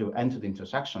to enter the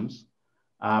intersections,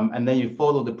 and then you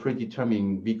follow the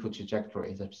predetermined vehicle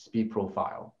trajectory, the speed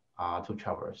profile to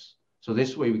traverse. So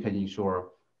this way we can ensure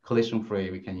collision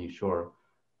free. We can ensure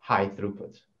high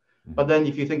throughput. But then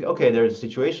if you think, okay, there's a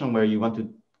situation where you want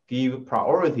to give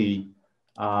priority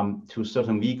to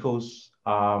certain vehicles,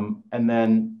 and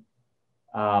then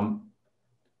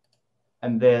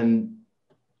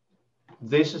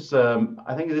this is,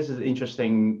 I think this is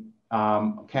interesting.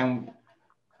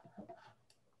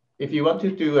 If you want to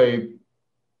do a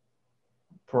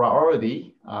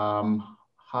priority,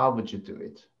 how would you do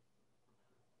it?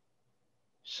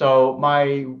 So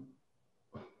my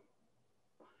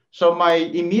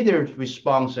immediate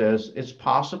response is it's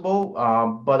possible,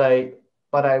 but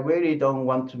I really don't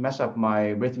want to mess up my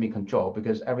rhythmic control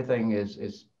because everything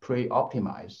is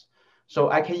pre-optimized.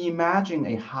 So I can imagine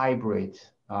a hybrid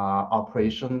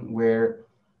operation where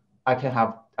I can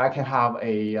have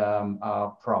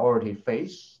a priority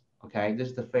phase. Okay, this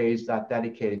is the phase that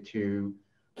dedicated to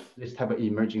this type of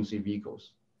emergency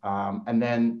vehicles, and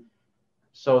then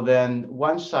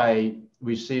once I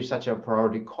receive such a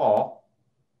priority call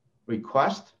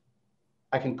request,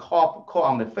 I can call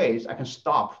on the phase. I can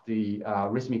stop the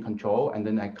rhythmic control, and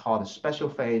then I call the special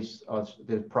phase or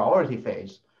the priority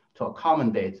phase to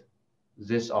accommodate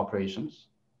these operations,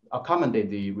 accommodate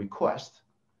the request,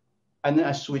 and then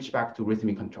I switch back to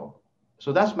rhythmic control.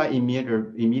 So that's my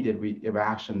immediate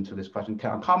reaction to this question.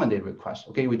 Can accommodate request?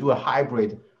 Okay, we do a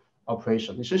hybrid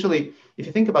operation. Essentially, if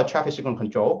you think about traffic signal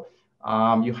control,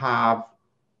 you have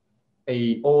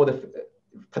all the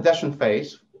pedestrian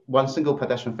phase one single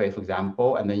pedestrian phase, for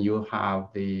example, and then you have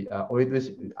the or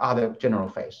this other general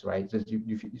phase, right? So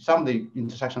some of the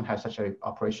intersection has such an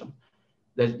operation.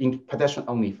 There's in pedestrian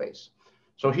only phase.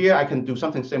 So here I can do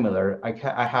something similar.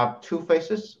 I have two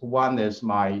phases. One is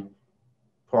my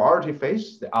priority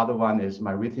phase. The other one is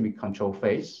my rhythmic control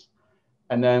phase.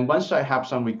 And then once I have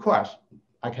some request,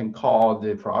 I can call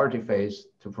the priority phase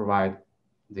to provide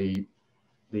the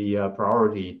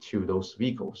priority to those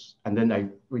vehicles, and then I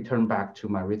return back to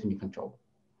my rhythmic control.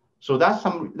 So that's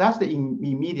the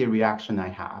immediate reaction I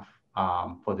have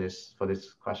for this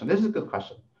question. This is a good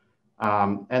question.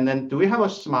 And then, do we have a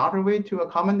smarter way to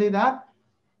accommodate that?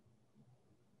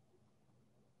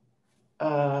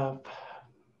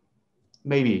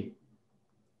 Maybe.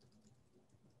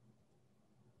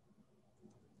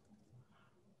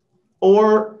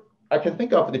 Or I can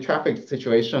think of the traffic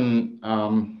situation.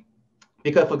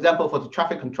 Because, for example, for the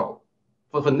traffic control,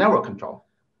 for network control,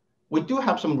 we do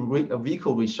have some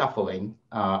vehicle reshuffling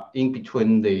in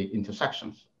between the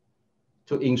intersections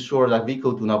to ensure that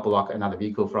vehicle do not block another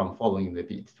vehicle from following the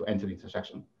beat to enter the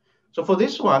intersection. So for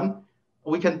this one,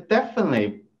 we can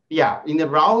definitely, yeah, in the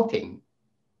routing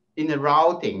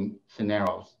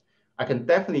scenarios, I can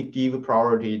definitely give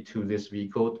priority to this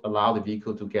vehicle, allow the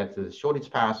vehicle to get the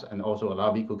shortest path, and also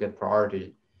allow vehicle to get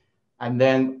priority. And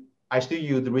then I still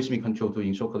use the rhythmic control to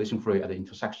ensure collision free at the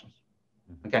intersections.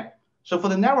 Okay, so for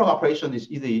the narrow operation,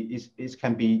 it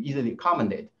can be easily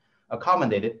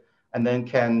accommodated, and then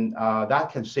that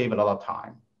can save a lot of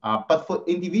time. But for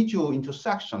individual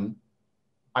intersection,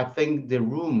 I think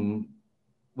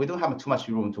we don't have too much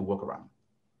room to work around.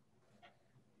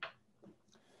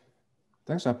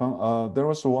 Thanks, Apang. There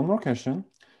was one more question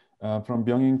from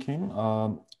Byung-in Kim.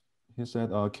 He said,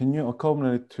 can you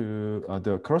accommodate to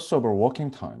the crossover walking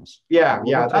times? Yeah,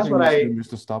 that's what I used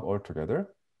to stop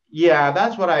altogether. Yeah,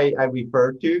 that's what I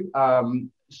referred to.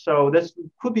 So this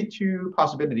could be two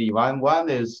possibilities. One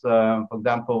is, for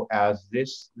example, as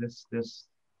this.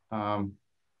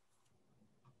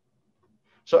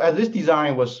 So as this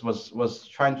design was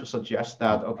trying to suggest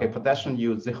that, okay, pedestrian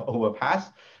use the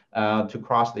overpass to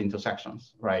cross the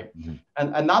intersections, right? Mm-hmm.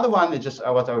 And another one is just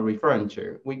what I was referring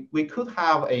to. We could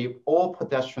have a all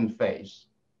pedestrian phase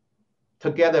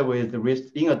together with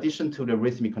in addition to the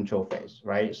rhythmic control phase,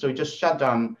 right? So you just shut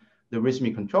down the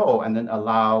rhythmic control and then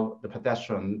allow the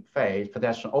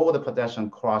all the pedestrian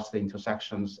cross the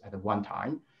intersections at one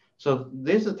time. So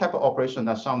this is the type of operation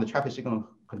that some of the traffic signal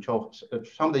control,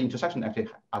 some of the intersections actually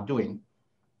are doing.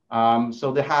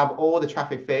 So they have all the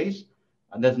traffic phase,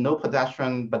 and there's no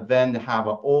pedestrian, but then they have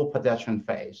an all pedestrian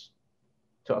phase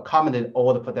to accommodate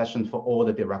all the pedestrians for all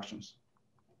the directions.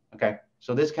 Okay,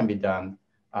 so this can be done.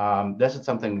 This is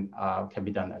something can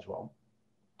be done as well.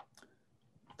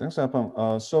 Thanks,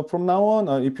 Apang. So from now on,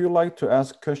 if you like to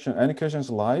ask any questions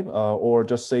live or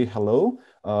just say hello,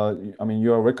 I mean,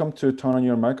 you are welcome to turn on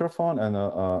your microphone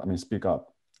and speak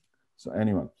up. So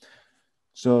anyone.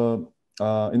 So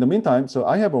in the meantime, so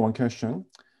I have one question.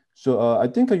 So I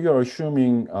think you are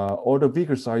assuming all the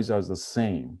vehicle sizes are the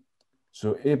same.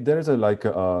 So if there is a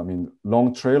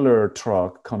long trailer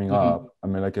truck coming up,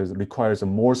 it requires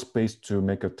more space to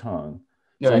make a turn.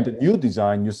 Yeah. So in the new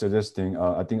design you're suggesting,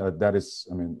 I think that is,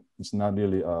 it's not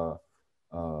really,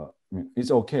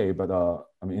 it's okay, but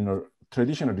in a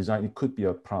traditional design, it could be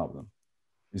a problem,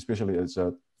 especially as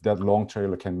that long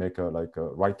trailer can make a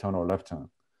right turn or left turn.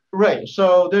 Right.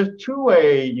 So there's two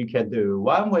ways you can do.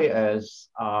 One way is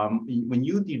when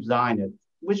you design it,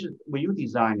 when you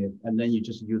design it, and then you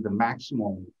just use the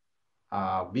maximum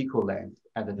vehicle length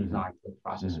at the design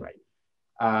process,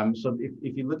 right? So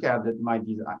if you look at my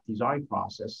design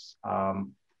process,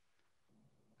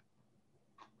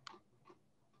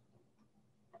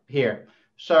 here.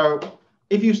 So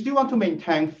if you still want to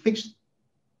maintain fixed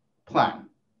plan,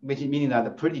 which meaning that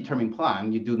the predetermined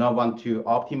plan, you do not want to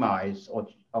optimize or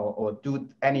do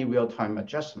any real-time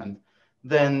adjustment,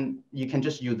 then you can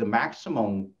just use the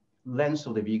maximum length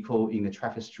of the vehicle in the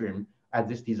traffic stream at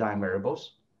this design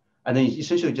variables. And then you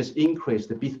essentially just increase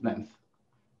the bit length.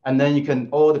 And then you can,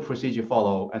 all the procedure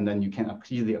follow, and then you can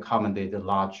easily accommodate the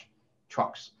large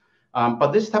trucks.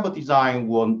 But this type of design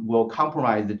will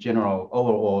compromise the general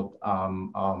overall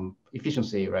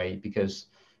efficiency, right? Because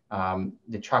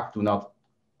the truck do not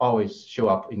always show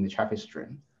up in the traffic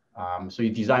stream. So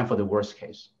you design for the worst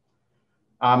case.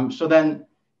 So then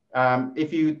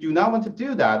if you do not want to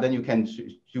do that, then you can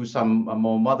do some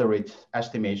more moderate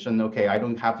estimation. Okay, I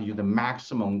don't have to use the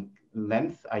maximum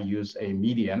length. I use a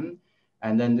median.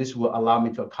 And then this will allow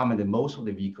me to accommodate most of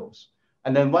the vehicles.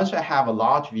 And then once I have a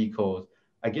large vehicle,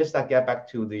 I guess that get back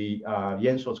to the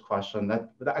Yenso's question that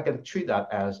I can treat that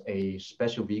as a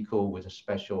special vehicle with a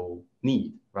special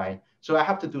need, right? So I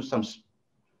have to do some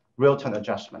real-time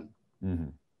adjustment,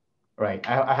 right?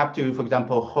 I have to, for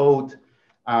example, hold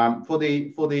for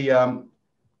the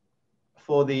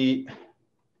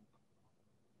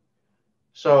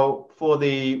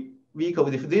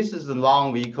vehicle, if this is a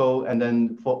long vehicle, and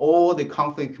then for all the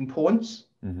conflicting points,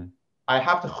 I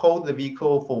have to hold the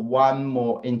vehicle for one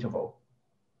more interval,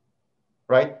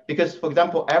 right? Because, for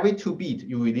example, every 2 beats,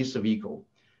 you release the vehicle.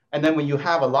 And then when you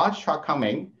have a large truck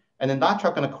coming, and then that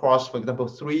truck gonna cross, for example,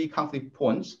 3 conflict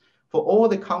points, for all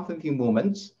the conflicting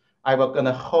movements, I'm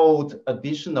gonna hold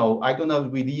additional, I'm gonna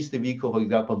release the vehicle, for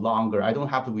example, longer. I don't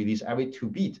have to release every 2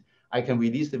 beats. I can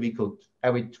release the vehicle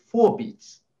every 4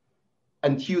 beats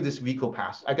until this vehicle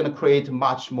passes. I'm gonna create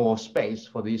much more space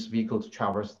for this vehicle to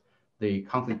traverse the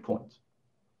conflict point.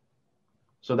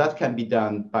 So that can be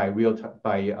done by a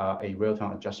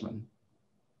real-time adjustment.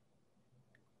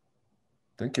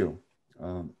 Thank you.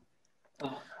 All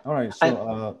right.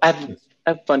 So I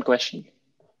have one question.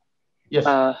 Yes.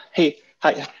 Hey,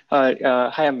 hi.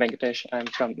 Hi, I'm Venkatesh. I'm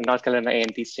from North Carolina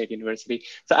A&T State University.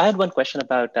 So I had one question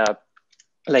about,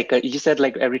 you said,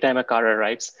 like every time a car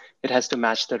arrives, it has to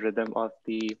match the rhythm of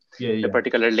the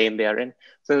particular lane they are in.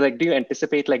 So like, do you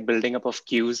anticipate like building up of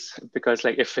queues? Because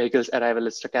like if vehicles arrival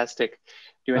is stochastic,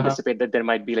 do you anticipate that there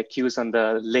might be like queues on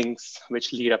the links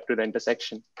which lead up to the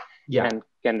intersection? Yeah. And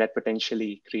can that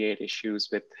potentially create issues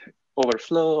with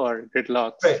overflow or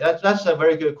gridlocks? Great, that's a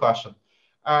very good question.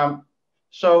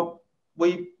 So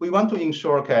we want to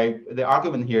ensure, okay, the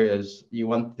argument here is you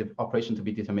want the operation to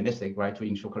be deterministic, right, to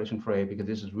ensure collision free, because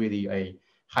this is really a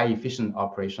high efficient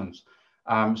operations.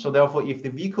 So therefore, if the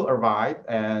vehicle arrive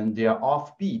and they are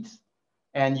off beat,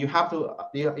 and you have to,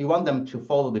 you want them to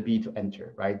follow the beat to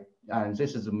enter, right? And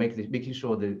this is making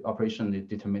sure the operation is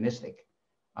deterministic.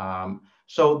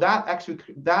 So that's the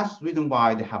reason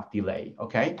why they have delay,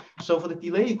 okay? So for the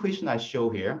delay equation I show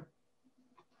here,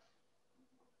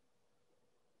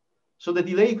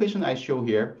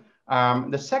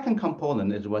 the second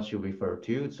component is what you refer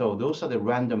to. So those are the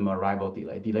random arrival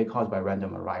delay caused by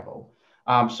random arrival.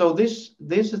 So this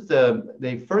is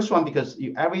the first one, because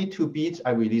every 2 beats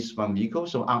I release 1 vehicle.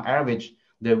 So on average,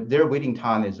 their waiting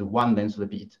time is 1 length of the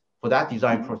beat. For that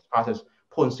design process,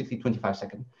 0.6025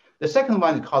 seconds. The second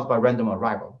one is caused by random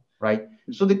arrival, right?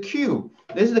 So the queue,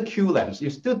 this is the queue length.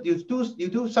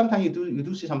 Sometimes you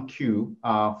do see some queue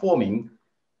forming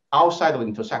outside of the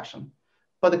intersection,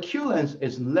 but the queue length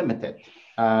is limited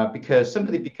because you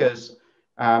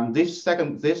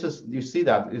see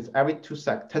that it's every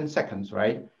 10 seconds,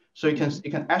 right? So you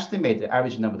can estimate the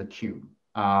average number of the queue.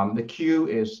 The queue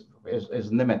is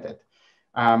limited.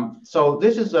 So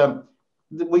this is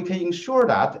we can ensure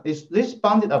that this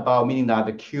bounded about, meaning that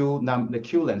the queue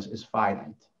length is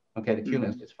finite. Okay, the queue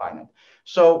length is finite.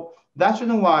 So that's the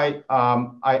reason why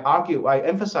I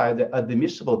emphasize the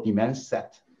admissible demand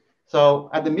set. So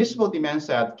admissible demand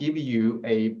set give you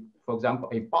for example,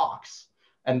 a box.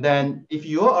 And then if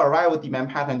your arrival demand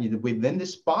pattern is within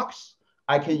this box,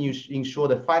 I can ensure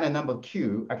the finite number of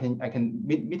queue, I can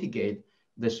mitigate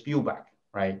the spillback,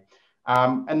 right?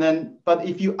 But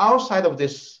if you outside of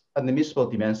this admissible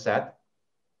demand set,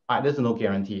 there's no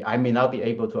guarantee. I may not be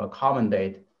able to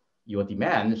accommodate your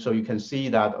demand. So you can see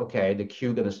that, okay, the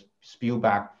queue gonna spill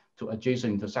back to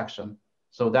adjacent intersection.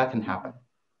 So that can happen.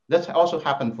 That's also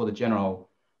happened for the general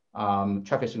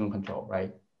traffic signal control,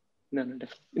 right? No,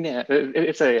 definitely. Yeah,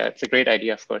 it's a great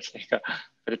idea, of course. But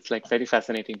it's like very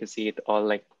fascinating to see it all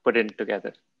like put in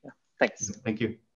together. Yeah, thanks. Thank you.